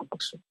politics?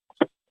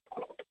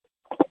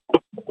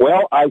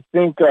 Well, I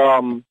think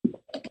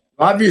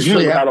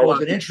obviously you have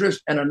both an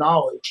interest and a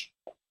knowledge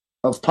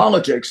of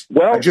politics.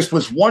 Well, I just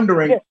was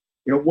wondering,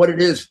 what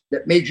it is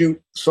that made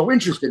you so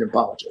interested in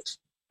politics.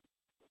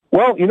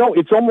 Well,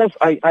 it's almost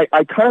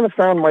I kind of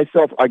found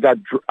myself. I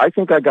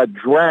think I got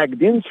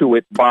dragged into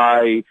it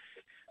by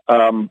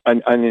an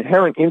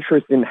inherent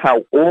interest in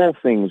how all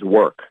things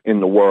work in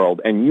the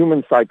world, and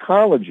human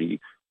psychology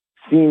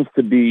seems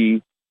to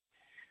be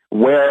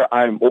where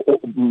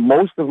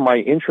most of my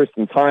interest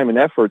and time and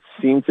efforts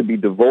seem to be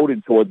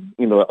devoted toward,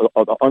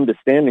 a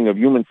understanding of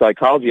human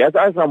psychology. As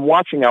I'm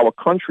watching our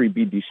country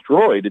be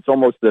destroyed, it's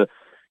almost the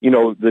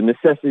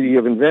necessity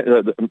of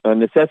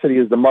necessity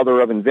is the mother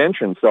of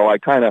invention. So I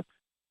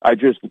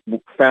just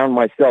found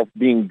myself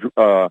being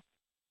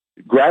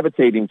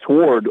gravitating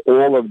toward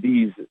all of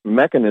these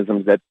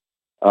mechanisms that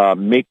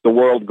make the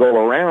world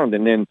go around,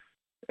 and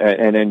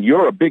then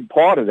you're a big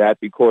part of that,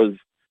 because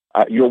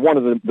you're one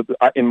of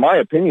in my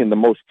opinion, the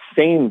most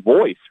sane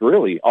voice,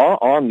 really,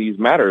 on these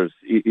matters.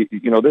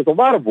 There's a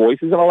lot of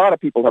voices, and a lot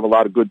of people have a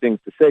lot of good things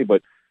to say,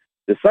 but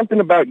there's something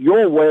about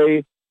your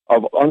way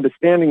of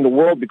understanding the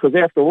world, because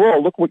after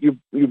all, look what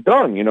you've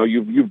done.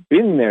 You've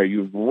been there.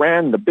 You've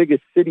ran the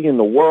biggest city in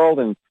the world,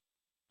 and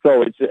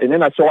so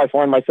I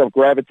find myself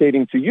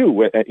gravitating to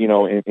you,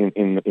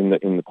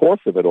 in the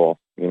course of it all,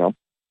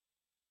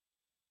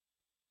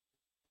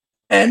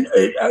 And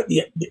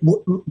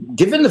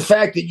given the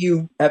fact that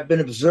you have been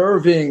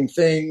observing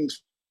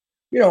things,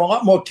 a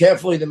lot more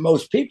carefully than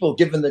most people,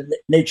 given the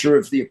nature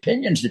of the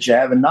opinions that you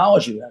have and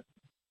knowledge you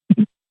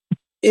have,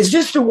 is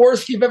this the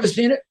worst you've ever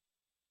seen it?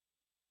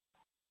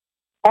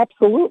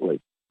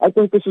 Absolutely. I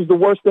think this is the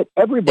worst that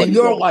everybody in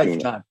your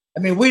lifetime. I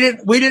mean, we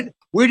didn't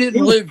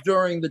live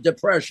during the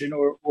Depression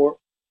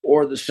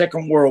or the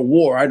Second World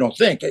War. I don't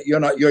think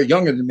you're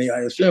younger than me, I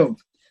assume.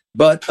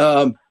 But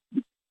so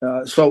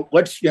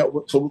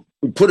so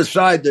we put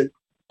aside the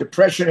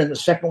Depression and the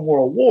Second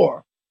World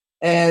War,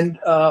 and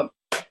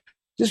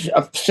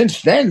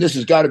since then, this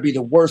has got to be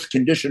the worst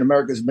condition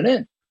America's been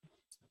in.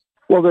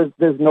 Well,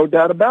 there's no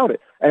doubt about it,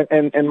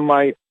 and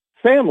my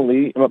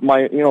family,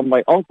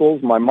 my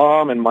uncles, my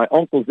mom, and my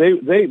uncles,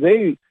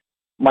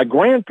 my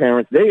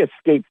grandparents, they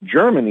escaped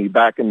Germany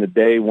back in the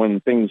day when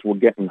things were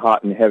getting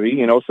hot and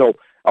heavy. So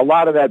a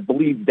lot of that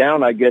bleeds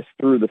down, I guess,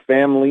 through the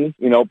family.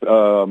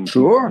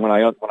 Sure.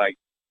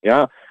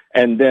 Yeah.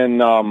 And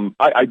then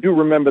I do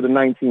remember the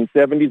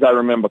 1970s. I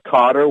remember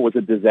Carter was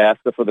a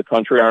disaster for the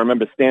country. I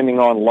remember standing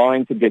on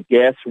line to get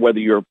gas, whether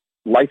your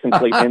license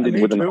plate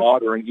ended with an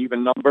odd or an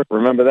even number.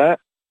 Remember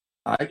that?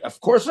 Of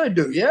course I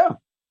do. Yeah.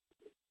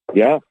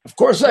 Yeah. Of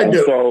course I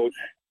do. So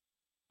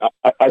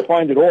I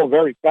find it all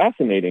very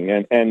fascinating.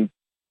 And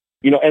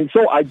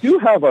so I do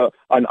have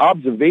an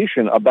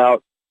observation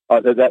about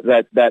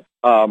that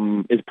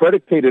is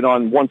predicated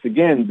on, once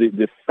again,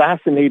 the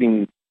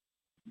fascinating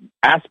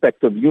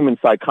aspect of human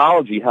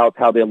psychology,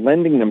 how they're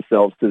lending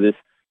themselves to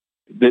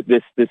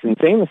this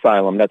insane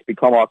asylum that's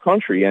become our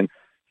country. And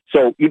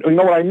so,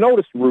 what I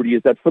noticed, Rudy,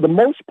 is that for the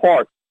most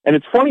part, and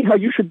it's funny how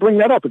you should bring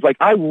that up. It's like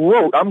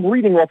I'm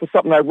reading off of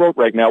something I wrote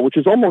right now, which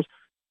is almost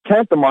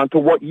tantamount to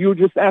what you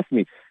just asked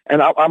me.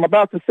 And I'm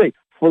about to say,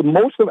 for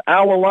most of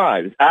our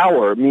lives,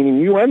 meaning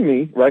you and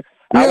me, right?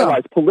 Yeah. Our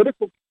lives,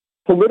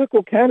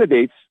 political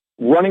candidates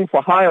running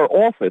for higher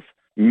office,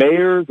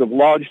 mayors of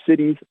large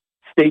cities,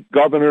 state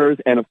governors,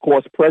 and of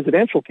course,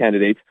 presidential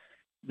candidates,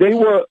 they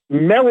were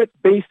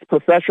merit-based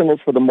professionals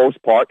for the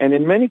most part, and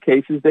in many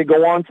cases, they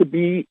go on to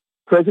be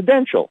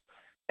presidential.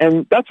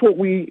 And that's what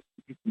we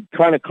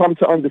kind of come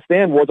to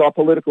understand was our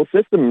political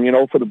system.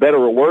 For the better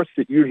or worse,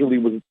 it usually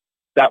was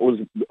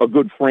a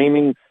good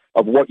framing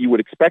of what you would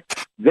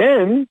expect.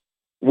 Then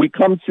we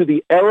come to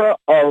the era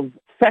of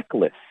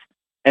feckless,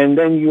 and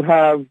then you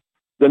have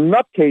the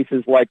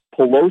nutcases like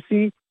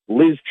Pelosi,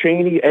 Liz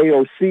Cheney,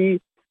 AOC,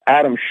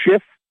 Adam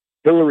Schiff,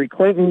 Hillary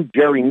Clinton,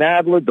 Jerry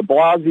Nadler, de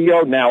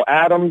Blasio, now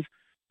Adams,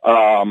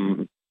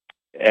 and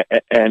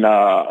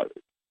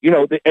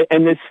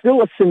there's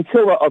still a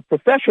scintilla of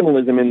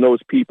professionalism in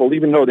those people,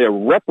 even though they're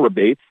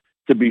reprobates,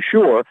 to be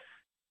sure.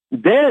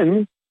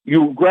 Then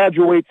you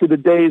graduate to the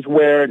days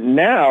where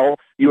now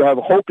you have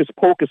Hocus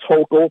Pocus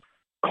Hochul,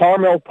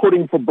 Carmel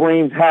Pudding for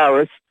Brains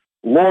Harris,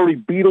 Lori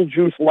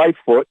Beetlejuice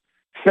Lightfoot,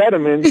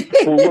 Fetterman,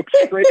 who looks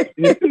straight,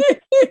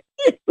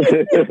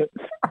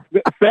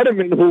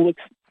 Fetterman, who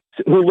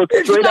looks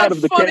straight out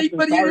of the funny,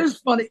 but it is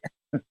funny.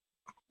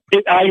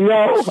 I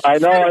know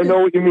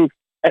what you mean.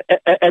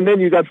 And then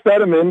you got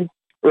Fetterman,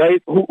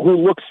 right, who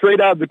looks straight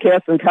out of the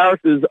cast and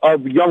characters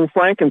of Young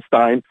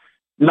Frankenstein,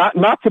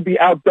 not to be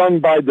outdone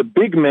by the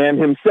big man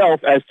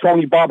himself, as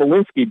Tony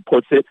Bobolinsky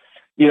puts it,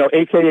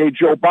 a.k.a.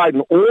 Joe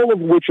Biden, all of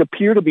which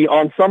appear to be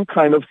on some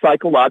kind of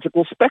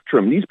psychological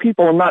spectrum. These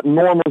people are not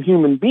normal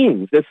human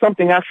beings. There's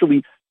something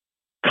actually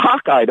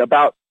cockeyed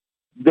about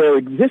their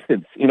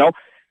existence, And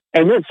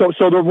then,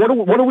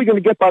 what are we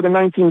going to get by the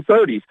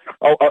 1930s?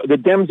 The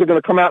Dems are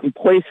going to come out and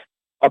place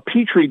a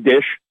petri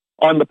dish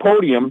on the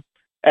podium,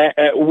 and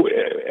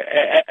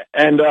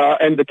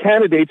the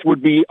candidates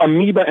would be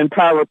amoeba and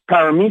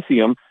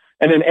paramecium.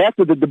 And then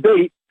after the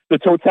debate, the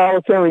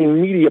totalitarian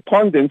media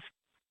pundits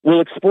will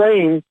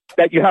explain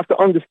that you have to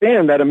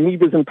understand that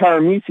amoebas and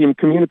paramecium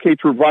communicate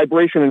through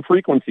vibration and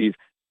frequencies,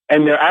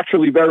 and they're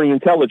actually very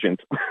intelligent.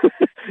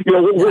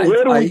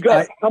 Where do we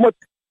go? How much?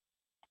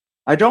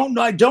 I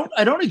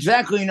don't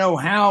exactly know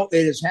how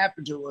it has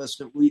happened to us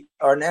that we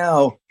are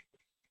now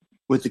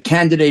with the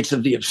candidates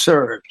of the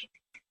absurd.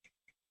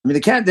 I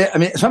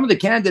mean, some of the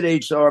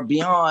candidates are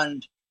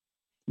beyond.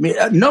 I mean,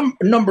 a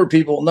number of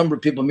people,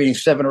 meaning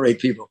 7 or 8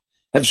 people,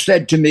 have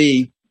said to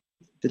me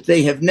that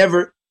they have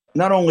never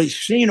not only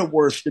seen a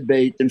worse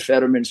debate than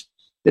Fetterman's,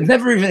 they've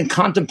never even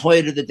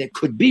contemplated that there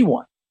could be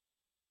one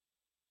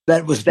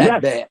that was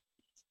that bad.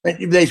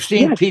 They've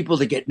seen people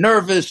that get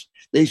nervous.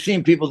 They've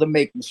seen people that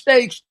make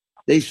mistakes.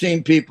 They've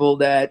seen people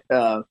that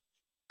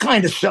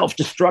kind of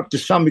self-destruct to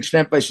some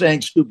extent by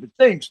saying stupid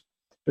things.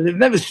 But they've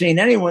never seen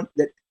anyone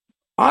that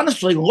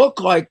honestly looked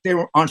like they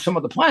were on some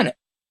other planet.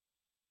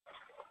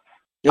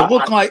 It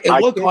looked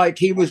like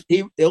he was.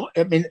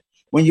 I mean,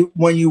 when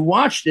you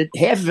watched it,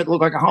 half of it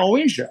looked like a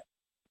Halloween show.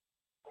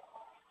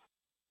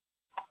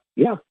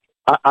 Yeah,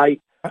 I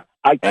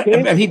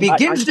can't. And he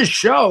begins the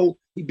show.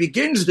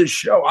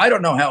 I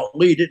don't know how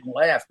Lee didn't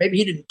laugh. Maybe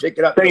he didn't pick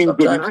it up. Saying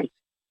good night.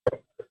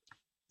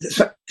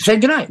 Say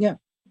good night. Yeah.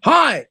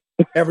 Hi,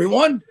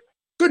 everyone.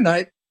 Good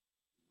night.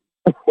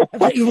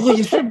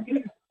 You said,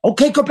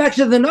 okay, go back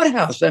to the nut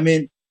house. I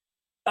mean,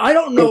 I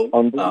don't know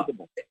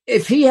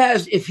if he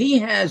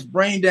has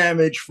brain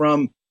damage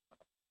from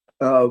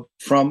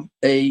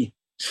a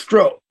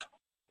stroke.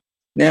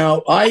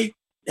 Now, I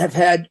have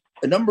had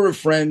a number of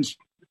friends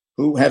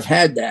who have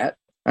had that,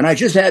 And I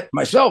just had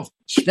myself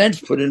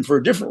stents put in for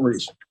a different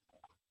reason.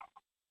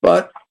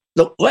 But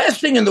the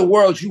last thing in the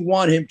world you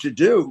want him to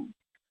do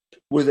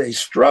with a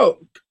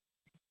stroke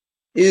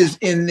is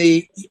in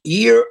the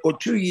year or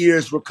 2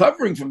 years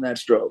recovering from that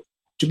stroke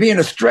to be in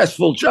a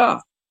stressful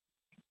job.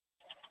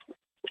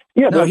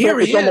 Yeah, now here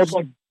he is.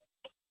 Like,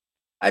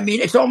 I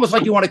mean, it's almost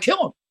like you want to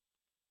kill him.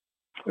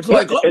 It's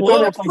like,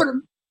 let's put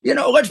him,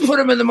 let's put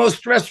him in the most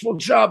stressful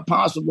job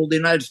possible, the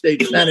United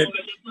States Senate,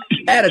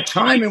 at a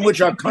time in which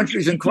our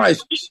country's in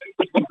crisis.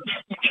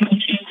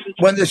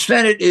 When the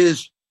Senate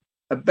is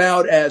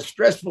about as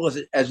stressful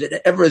as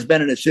it ever has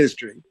been in its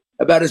history,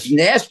 about as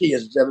nasty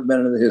as it's ever been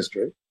in the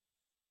history.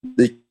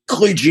 The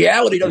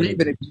collegiality doesn't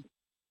even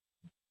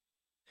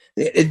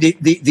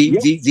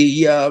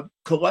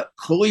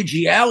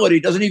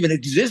collegiality doesn't even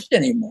exist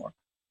anymore.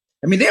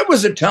 I mean, there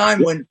was a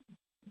time when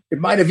it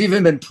might have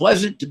even been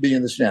pleasant to be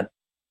in the Senate.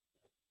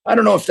 I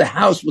don't know if the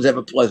House was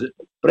ever pleasant,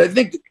 but I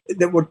think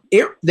there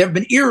have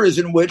been eras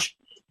in which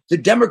the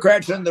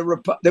Democrats and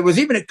there was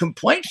even a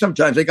complaint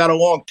sometimes they got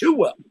along too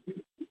well.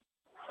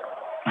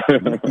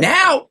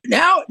 Now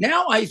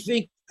I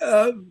think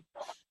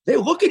they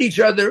look at each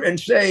other and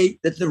say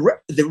that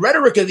the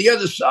rhetoric of the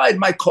other side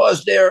might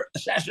cause their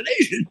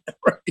assassination.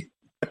 Right?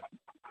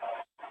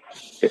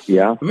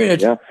 Yeah, I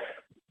mean,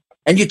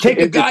 and you take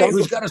a guy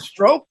who's got a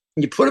stroke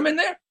and you put him in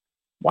there.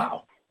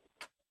 Wow.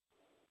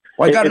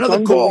 Well, I got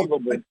another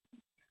call.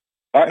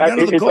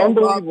 It's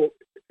unbelievable.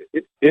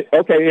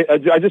 Okay,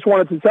 I just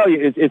wanted to tell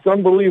you, it's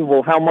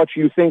unbelievable how much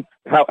you think,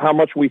 how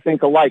much we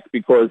think alike,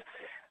 because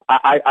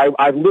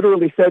I've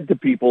literally said to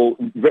people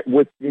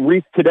with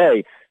Reese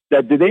today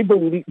that do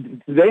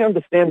they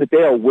understand that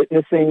they are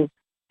witnessing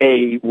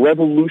a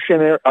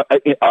revolutionary,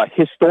 a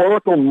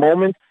historical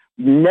moment?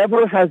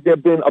 Never has there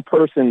been a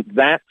person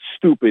that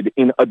stupid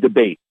in a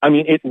debate. I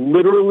mean, it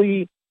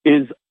literally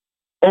is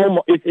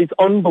almost, it's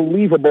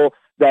unbelievable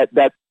that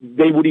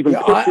they would even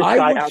put this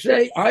guy out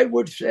there. I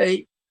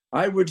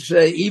would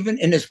say even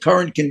in his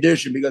current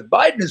condition, because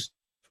Biden is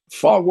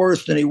far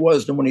worse than he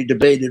was when he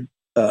debated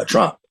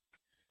Trump.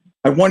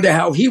 I wonder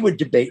how he would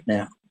debate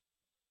now.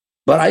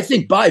 But I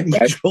think Biden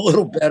is a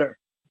little better.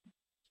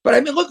 But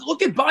I mean,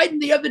 look at Biden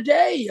the other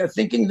day,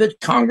 thinking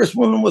that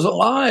Congresswoman was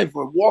alive,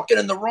 or walking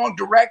in the wrong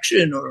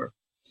direction, or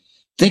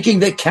thinking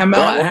that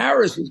Kamala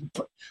Harris is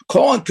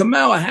calling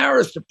Kamala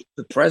Harris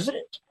the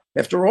president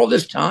after all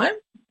this time.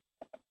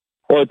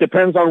 Well, it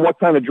depends on what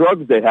kind of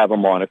drugs they have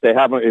him on. If they're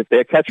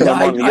catching him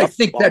on I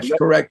think that's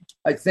correct.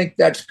 I think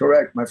that's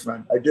correct, my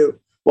friend. I do.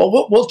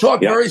 Well, we'll talk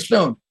very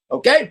soon.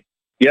 Okay.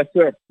 Yes,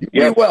 sir. You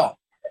be well.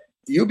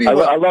 You be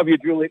well. I love you,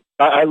 Julie.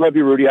 I love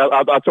you, Rudy.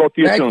 I'll talk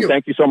to you soon.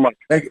 Thank you so much.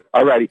 Thank you.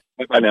 All righty.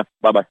 Bye now.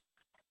 Bye-bye.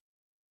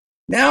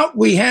 Now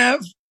we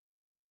have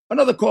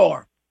another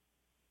caller.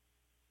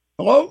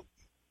 Hello?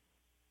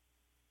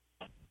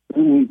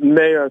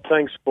 Mayor,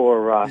 thanks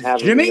for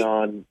having me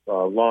on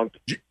long.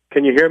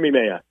 Can you hear me,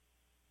 Mayor?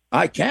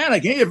 I can. I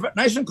can hear you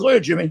nice and clear,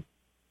 Jimmy.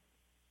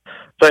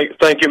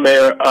 Thank you,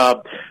 Mayor.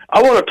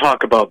 I want to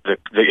talk about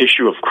the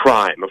issue of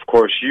crime. Of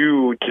course,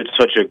 you did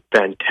such a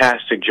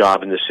fantastic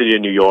job in the city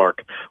of New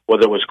York,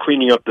 whether it was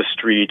cleaning up the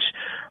streets,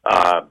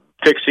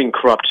 fixing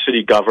corrupt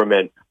city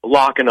government,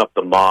 locking up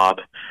the mob.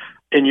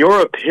 In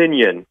your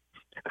opinion,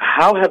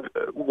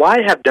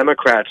 why have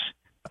Democrats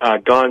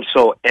gone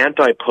so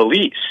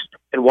anti-police,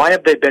 and why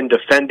have they been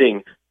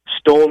defending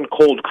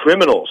stone-cold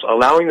criminals,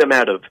 allowing them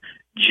out of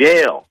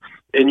jail?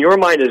 In your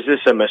mind, is this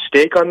a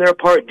mistake on their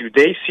part? Do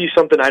they see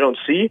something I don't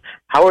see?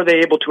 How are they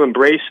able to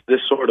embrace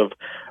this sort of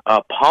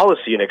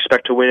policy and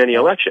expect to win any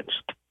elections?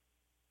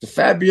 It's a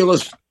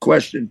fabulous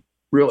question,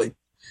 really,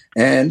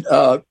 and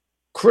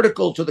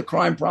critical to the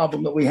crime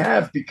problem that we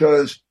have,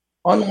 because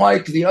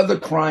unlike the other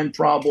crime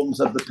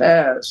problems of the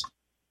past,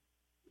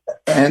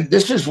 and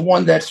this is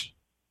one that's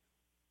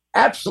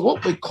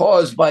absolutely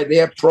caused by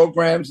their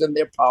programs and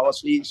their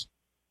policies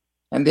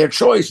and their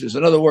choices.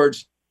 In other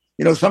words,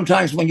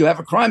 sometimes when you have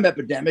a crime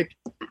epidemic,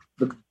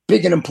 the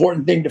big and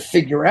important thing to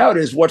figure out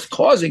is what's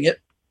causing it,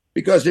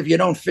 because if you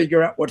don't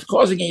figure out what's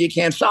causing it, you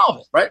can't solve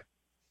it, right?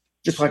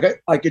 Just like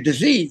a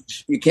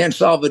disease. You can't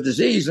solve a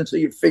disease until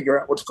you figure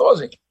out what's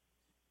causing it.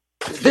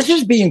 This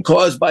is being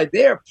caused by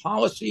their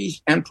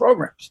policies and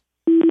programs,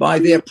 by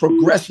their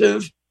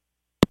progressive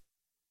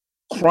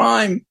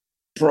crime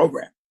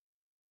program,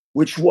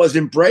 which was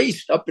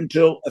embraced up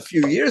until a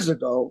few years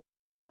ago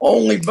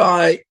only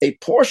by a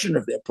portion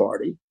of their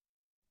party.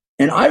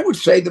 And I would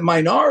say the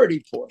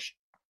minority portion,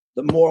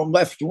 the more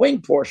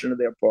left-wing portion of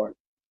their party.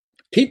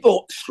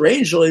 People,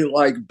 strangely,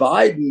 like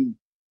Biden,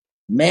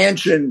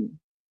 Manchin,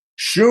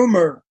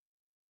 Schumer,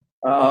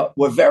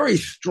 were very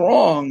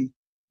strong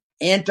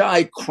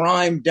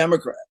anti-crime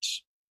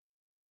Democrats.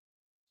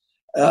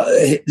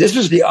 This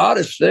is the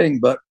oddest thing,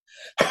 but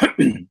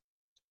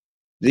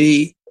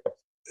the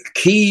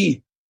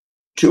key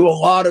to a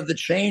lot of the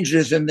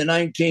changes in the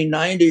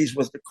 1990s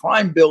was the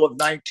crime bill of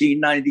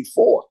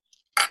 1994.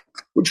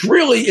 Which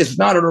really is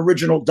not an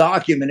original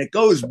document. It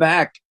goes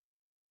back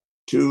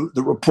to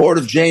the report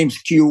of James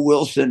Q.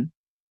 Wilson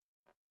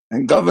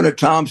and Governor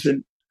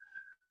Thompson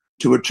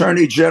to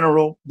Attorney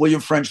General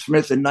William French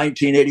Smith in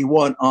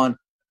 1981 on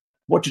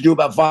what to do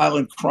about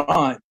violent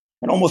crime.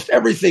 And almost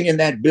everything in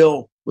that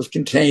bill was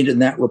contained in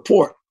that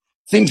report.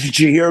 Things that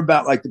you hear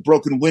about, like the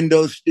broken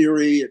windows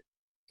theory,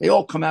 they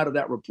all come out of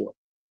that report.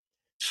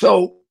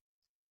 So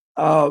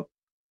there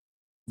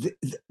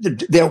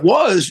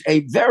was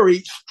a very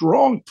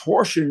strong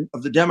portion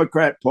of the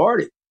Democrat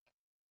Party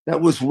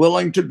that was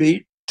willing to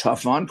be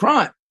tough on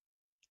crime.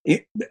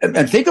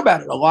 And think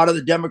about it. A lot of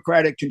the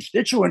Democratic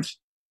constituents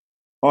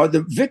are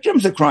the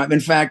victims of crime. In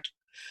fact,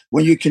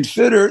 when you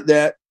consider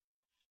that,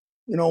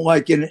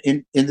 like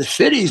in the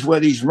cities where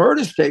these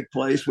murders take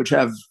place, which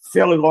have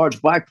fairly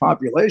large black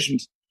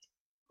populations,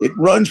 it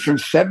runs from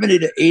 70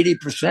 to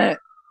 80%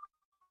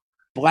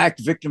 black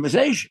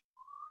victimization.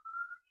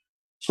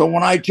 So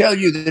when I tell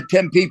you that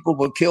 10 people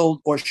were killed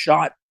or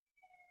shot,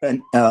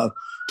 and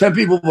 10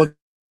 people were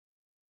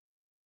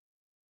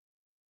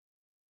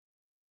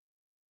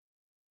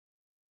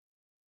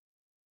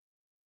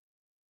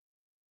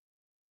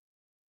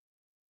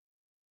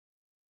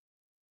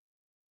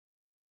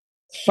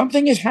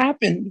something has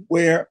happened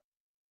where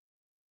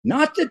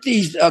not that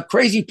these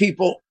crazy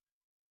people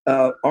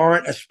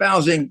aren't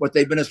espousing what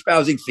they've been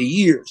espousing for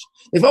years.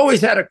 They've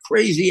always had a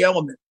crazy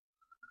element,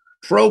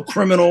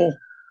 pro-criminal,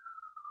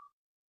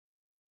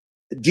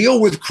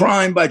 deal with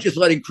crime by just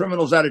letting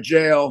criminals out of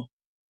jail.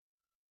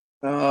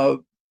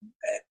 But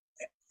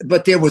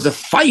there was a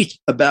fight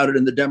about it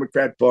in the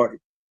Democrat Party.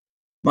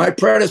 My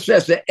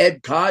predecessor,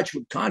 Ed Koch,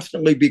 would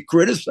constantly be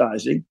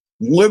criticizing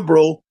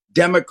liberal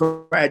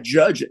Democrat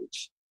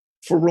judges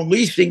for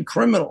releasing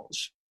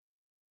criminals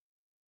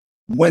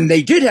when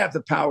they did have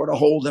the power to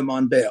hold them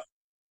on bail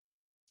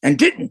and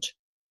didn't.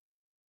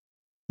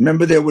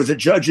 Remember, there was a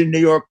judge in New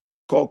York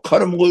called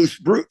Cut 'em Loose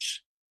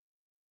Bruce.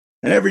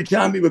 And every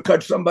time he would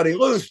cut somebody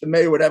loose, the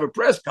mayor would have a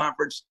press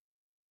conference.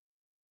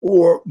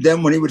 Or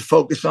then when he would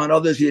focus on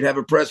others, he'd have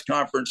a press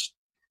conference.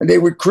 And they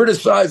would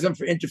criticize him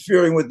for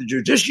interfering with the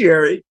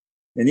judiciary.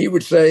 And he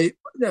would say,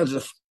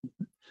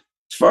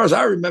 as far as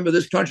I remember,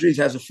 this country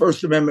has a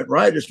First Amendment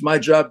right. It's my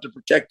job to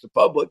protect the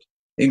public.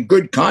 In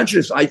good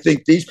conscience, I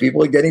think these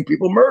people are getting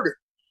people murdered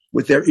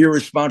with their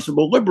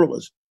irresponsible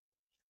liberalism.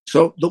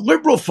 So the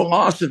liberal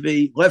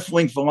philosophy,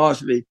 left-wing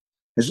philosophy,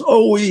 has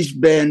always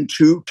been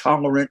too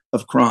tolerant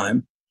of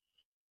crime.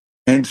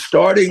 And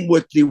starting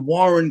with the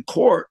Warren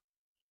Court,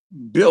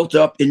 built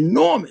up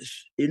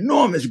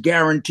enormous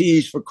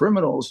guarantees for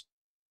criminals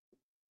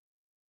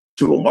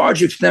to a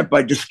large extent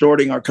by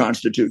distorting our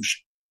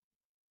Constitution.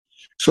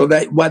 So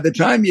that by the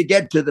time you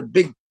get to the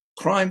big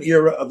crime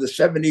era of the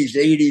 70s,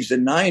 80s,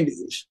 and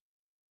 90s,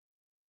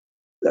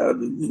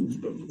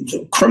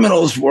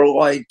 criminals were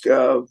like,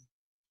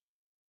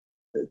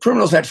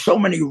 criminals had so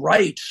many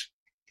rights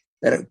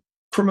that a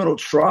criminal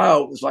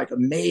trial was like a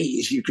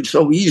maze. You could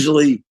so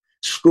easily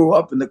screw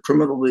up and the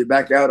criminal would be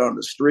back out on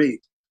the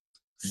street.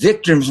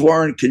 Victims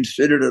weren't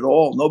considered at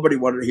all. Nobody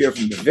wanted to hear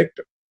from the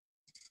victim.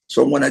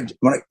 So when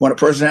a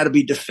person had to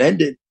be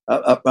defended,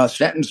 a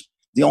sentence,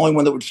 the only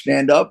one that would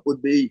stand up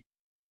would be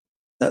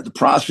the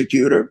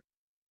prosecutor,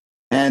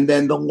 and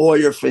then the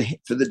lawyer for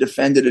the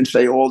defendant, and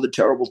say all the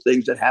terrible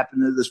things that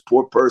happened to this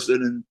poor person,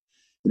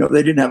 and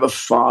they didn't have a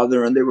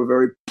father, and they were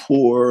very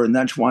poor, and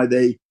that's why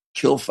they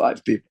killed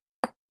 5 people.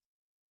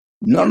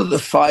 None of the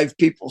 5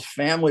 people's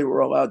family were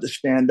allowed to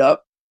stand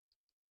up.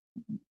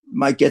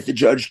 Might get the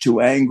judge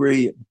too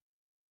angry.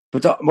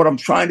 But what I'm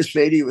trying to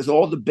say to you is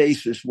all the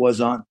basis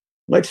was on,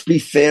 let's be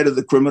fair to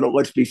the criminal,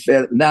 let's be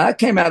fair. Now, that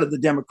came out of the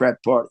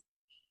Democrat Party.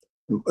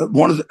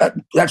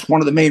 That's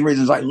one of the main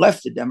reasons I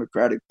left the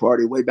Democratic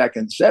Party way back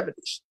in the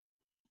 70s.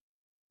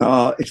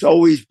 It's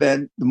always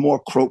been the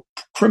more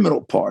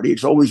criminal party.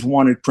 It's always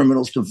wanted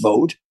criminals to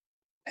vote.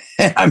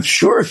 And I'm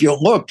sure if you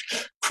looked,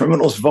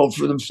 criminals vote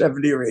for them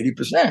 70 or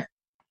 80%.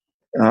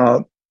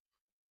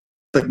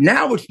 But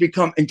now it's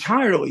become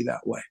entirely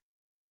that way.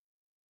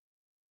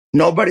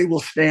 Nobody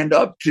will stand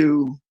up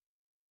to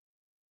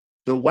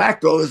the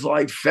wackos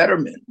like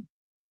Fetterman,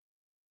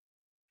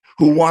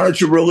 who wanted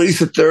to release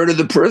 1/3 of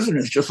the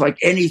prisoners, just like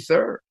any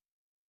third.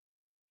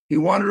 He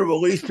wanted to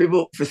release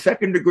people for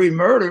second-degree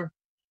murder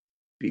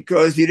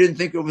because he didn't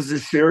think it was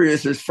as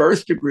serious as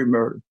first-degree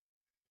murder.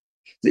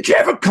 Did you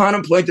ever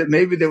contemplate that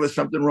maybe there was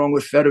something wrong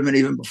with Fetterman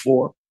even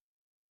before?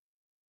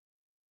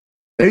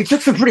 And he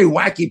took some pretty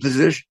wacky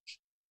positions.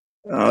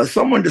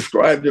 Someone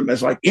described him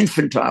as like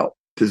infantile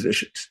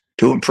positions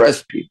to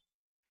impress people.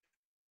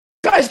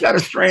 Guy's got a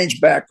strange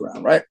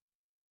background, right?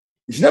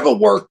 He's never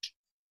worked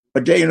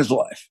a day in his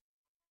life.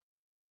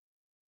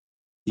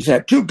 He's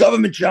had 2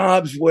 government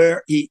jobs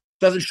where he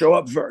doesn't show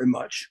up very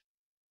much.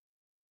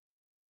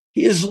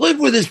 He has lived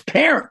with his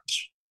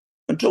parents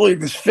until he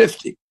was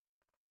 50.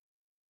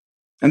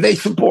 And they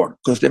support him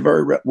because they're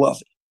very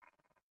wealthy.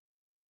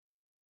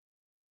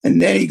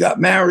 And then he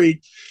got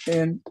married,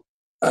 and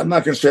I'm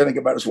not going to say anything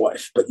about his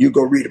wife, but you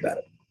go read about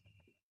it.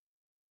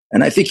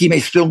 And I think he may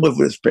still live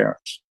with his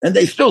parents, and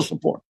they still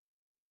support him.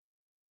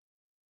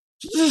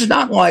 So this is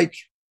not like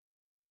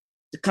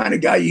the kind of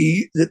guy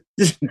this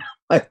is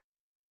like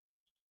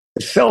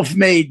a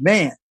self-made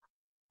man.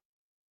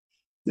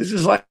 This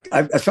is like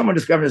someone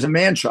discovered as a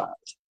man-child.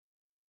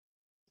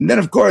 And then,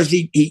 of course,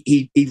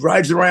 he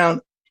rides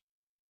around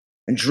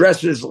and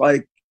dresses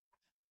like,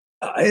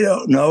 I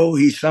don't know,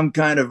 he's some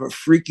kind of a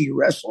freaky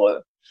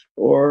wrestler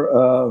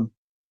or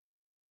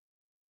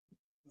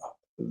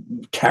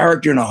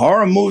character in a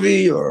horror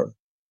movie, or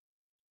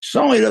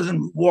certainly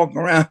doesn't walk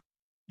around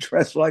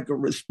dressed like a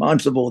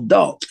responsible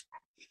adult.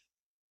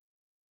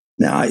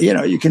 Now,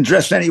 you can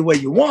dress any way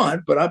you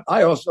want, but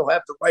I also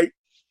have the right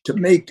to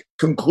make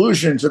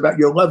conclusions about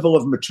your level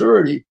of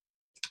maturity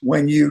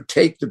when you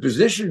take the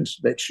positions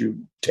that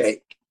you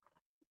take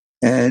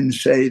and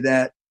say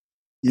that,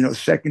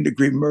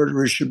 second-degree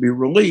murderers should be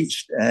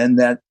released and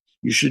that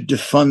you should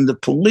defund the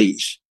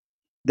police.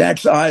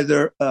 That's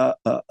either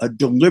a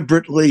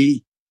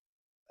deliberately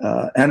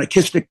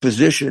anarchistic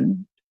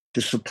position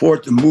to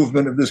support the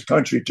movement of this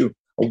country to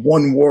a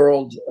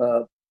one-world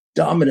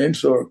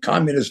dominance or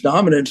communist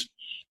dominance,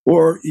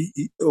 or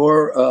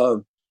you're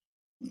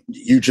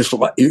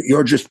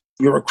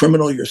a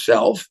criminal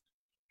yourself,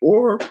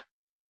 or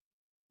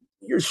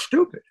you're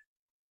stupid.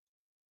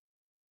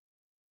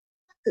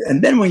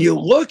 And then when you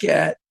look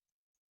at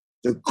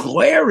the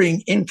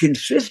glaring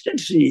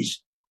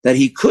inconsistencies that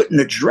he couldn't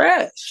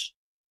address,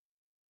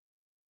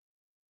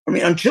 I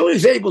mean, until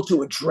he's able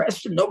to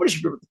address them, nobody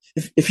should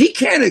be. If he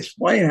can't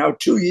explain how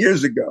 2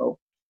 years ago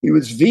he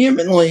was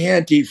vehemently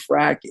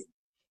anti-fracking,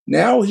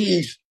 now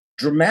he's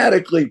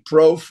dramatically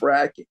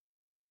pro-fracking,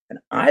 and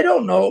I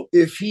don't know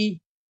if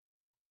he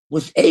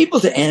was able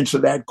to answer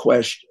that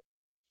question.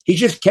 He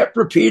just kept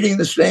repeating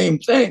the same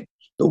thing.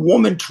 The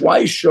woman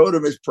twice showed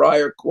him his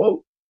prior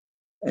quote,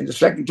 and the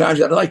second time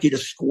she said, "I'd like you to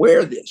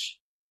square this,"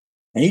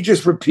 and he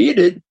just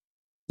repeated.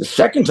 The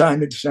second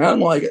time it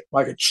sounded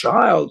like a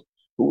child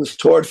who was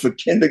taught for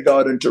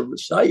kindergarten to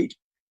recite,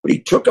 but he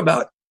took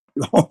about,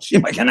 it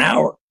seemed like an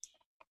hour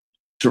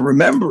to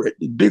remember it.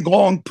 Big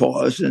long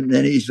pause, and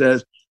then he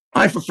says,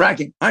 I'm for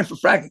fracking, I'm for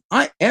fracking,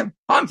 I'm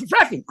for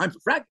fracking, I'm for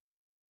fracking.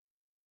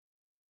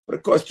 But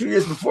of course, 2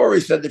 years before, he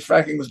said that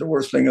fracking was the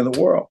worst thing in the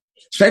world.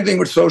 Same thing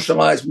with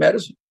socialized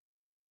medicine.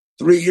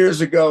 3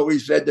 years ago, he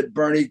said that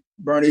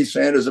Bernie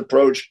Sanders'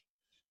 approach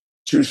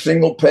to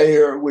single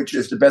payer, which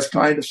is the best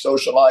kind of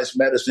socialized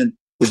medicine,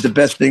 is the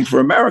best thing for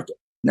America.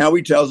 Now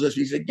he tells us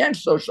he's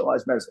against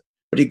socialized medicine,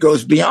 but he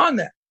goes beyond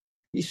that.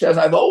 He says,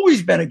 I've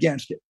always been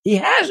against it. He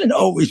hasn't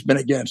always been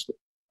against it.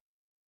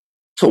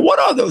 So what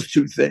are those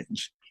two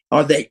things?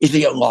 Is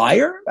he a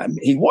liar? I mean,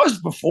 he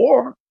was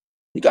before.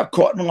 He got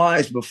caught in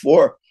lies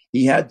before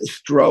he had the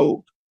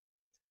stroke.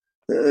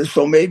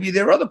 So maybe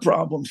there are other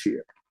problems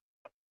here.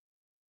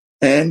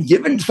 And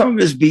given some of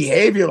his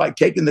behavior, like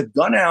taking the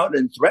gun out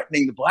and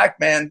threatening the black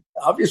man,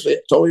 obviously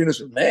a totally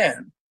innocent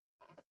man.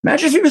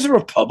 Imagine if he was a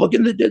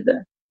Republican that did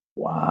that.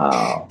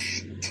 Wow.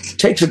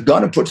 Takes a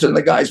gun and puts it in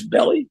the guy's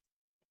belly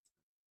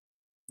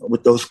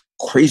with those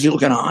crazy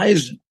looking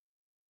eyes.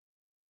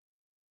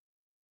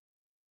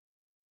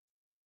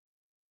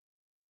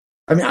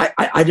 I mean,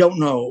 I don't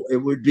know. It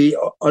would be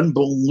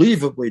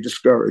unbelievably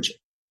discouraging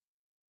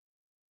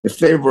if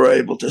they were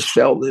able to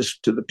sell this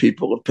to the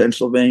people of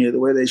Pennsylvania the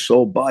way they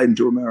sold Biden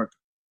to America.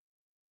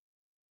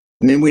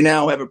 I mean, we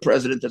now have a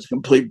president that's a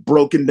complete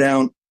broken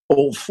down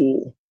old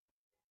fool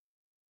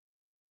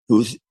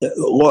who's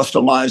lost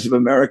the lives of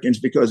Americans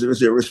because of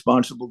his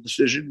irresponsible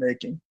decision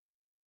making.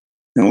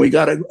 And we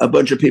got a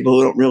bunch of people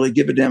who don't really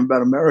give a damn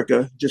about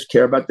America, just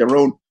care about their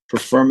own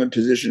preferment,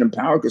 position, and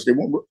power because they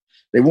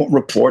won't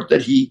report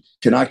that he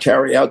cannot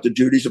carry out the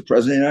duties of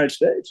President of the United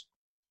States.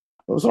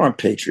 Those aren't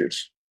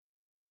patriots.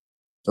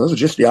 Those are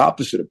just the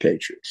opposite of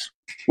patriots.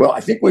 Well,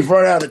 I think we've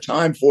run out of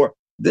time for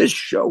this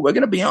show. We're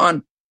going to be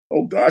on,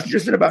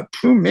 just in about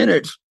 2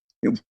 minutes,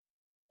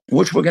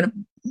 which we're going to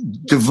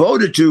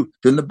devote it to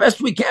doing the best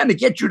we can to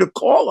get you to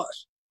call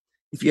us.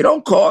 If you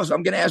don't call us,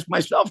 I'm going to ask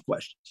myself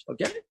questions.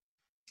 Okay?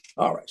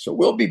 All right. So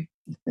we'll be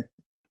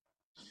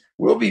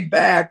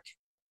back.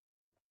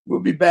 We'll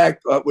be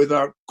back with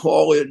our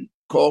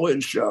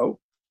call-in show.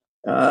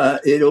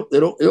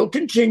 It'll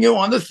continue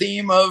on the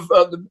theme of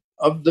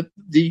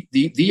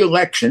the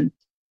election,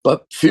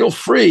 but feel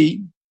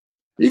free,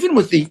 even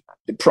with the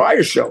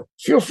prior show,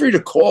 feel free to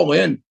call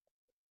in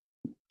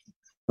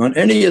on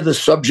any of the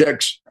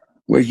subjects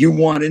where you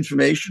want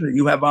information or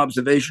you have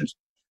observations.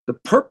 The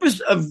purpose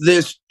of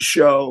this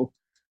show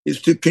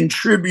is to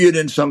contribute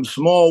in some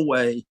small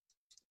way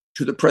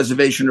to the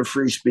preservation of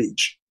free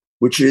speech,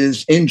 which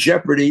is in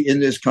jeopardy in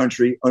this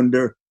country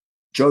under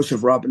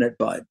Joseph Robinette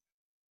Biden.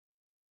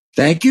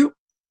 Thank you.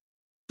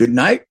 Good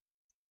night.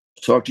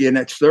 Talk to you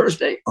next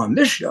Thursday on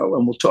this show,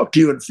 and we'll talk to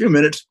you in a few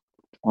minutes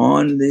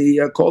on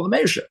the Call the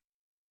Mayor show.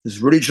 This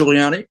is Rudy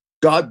Giuliani.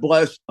 God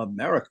bless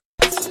America.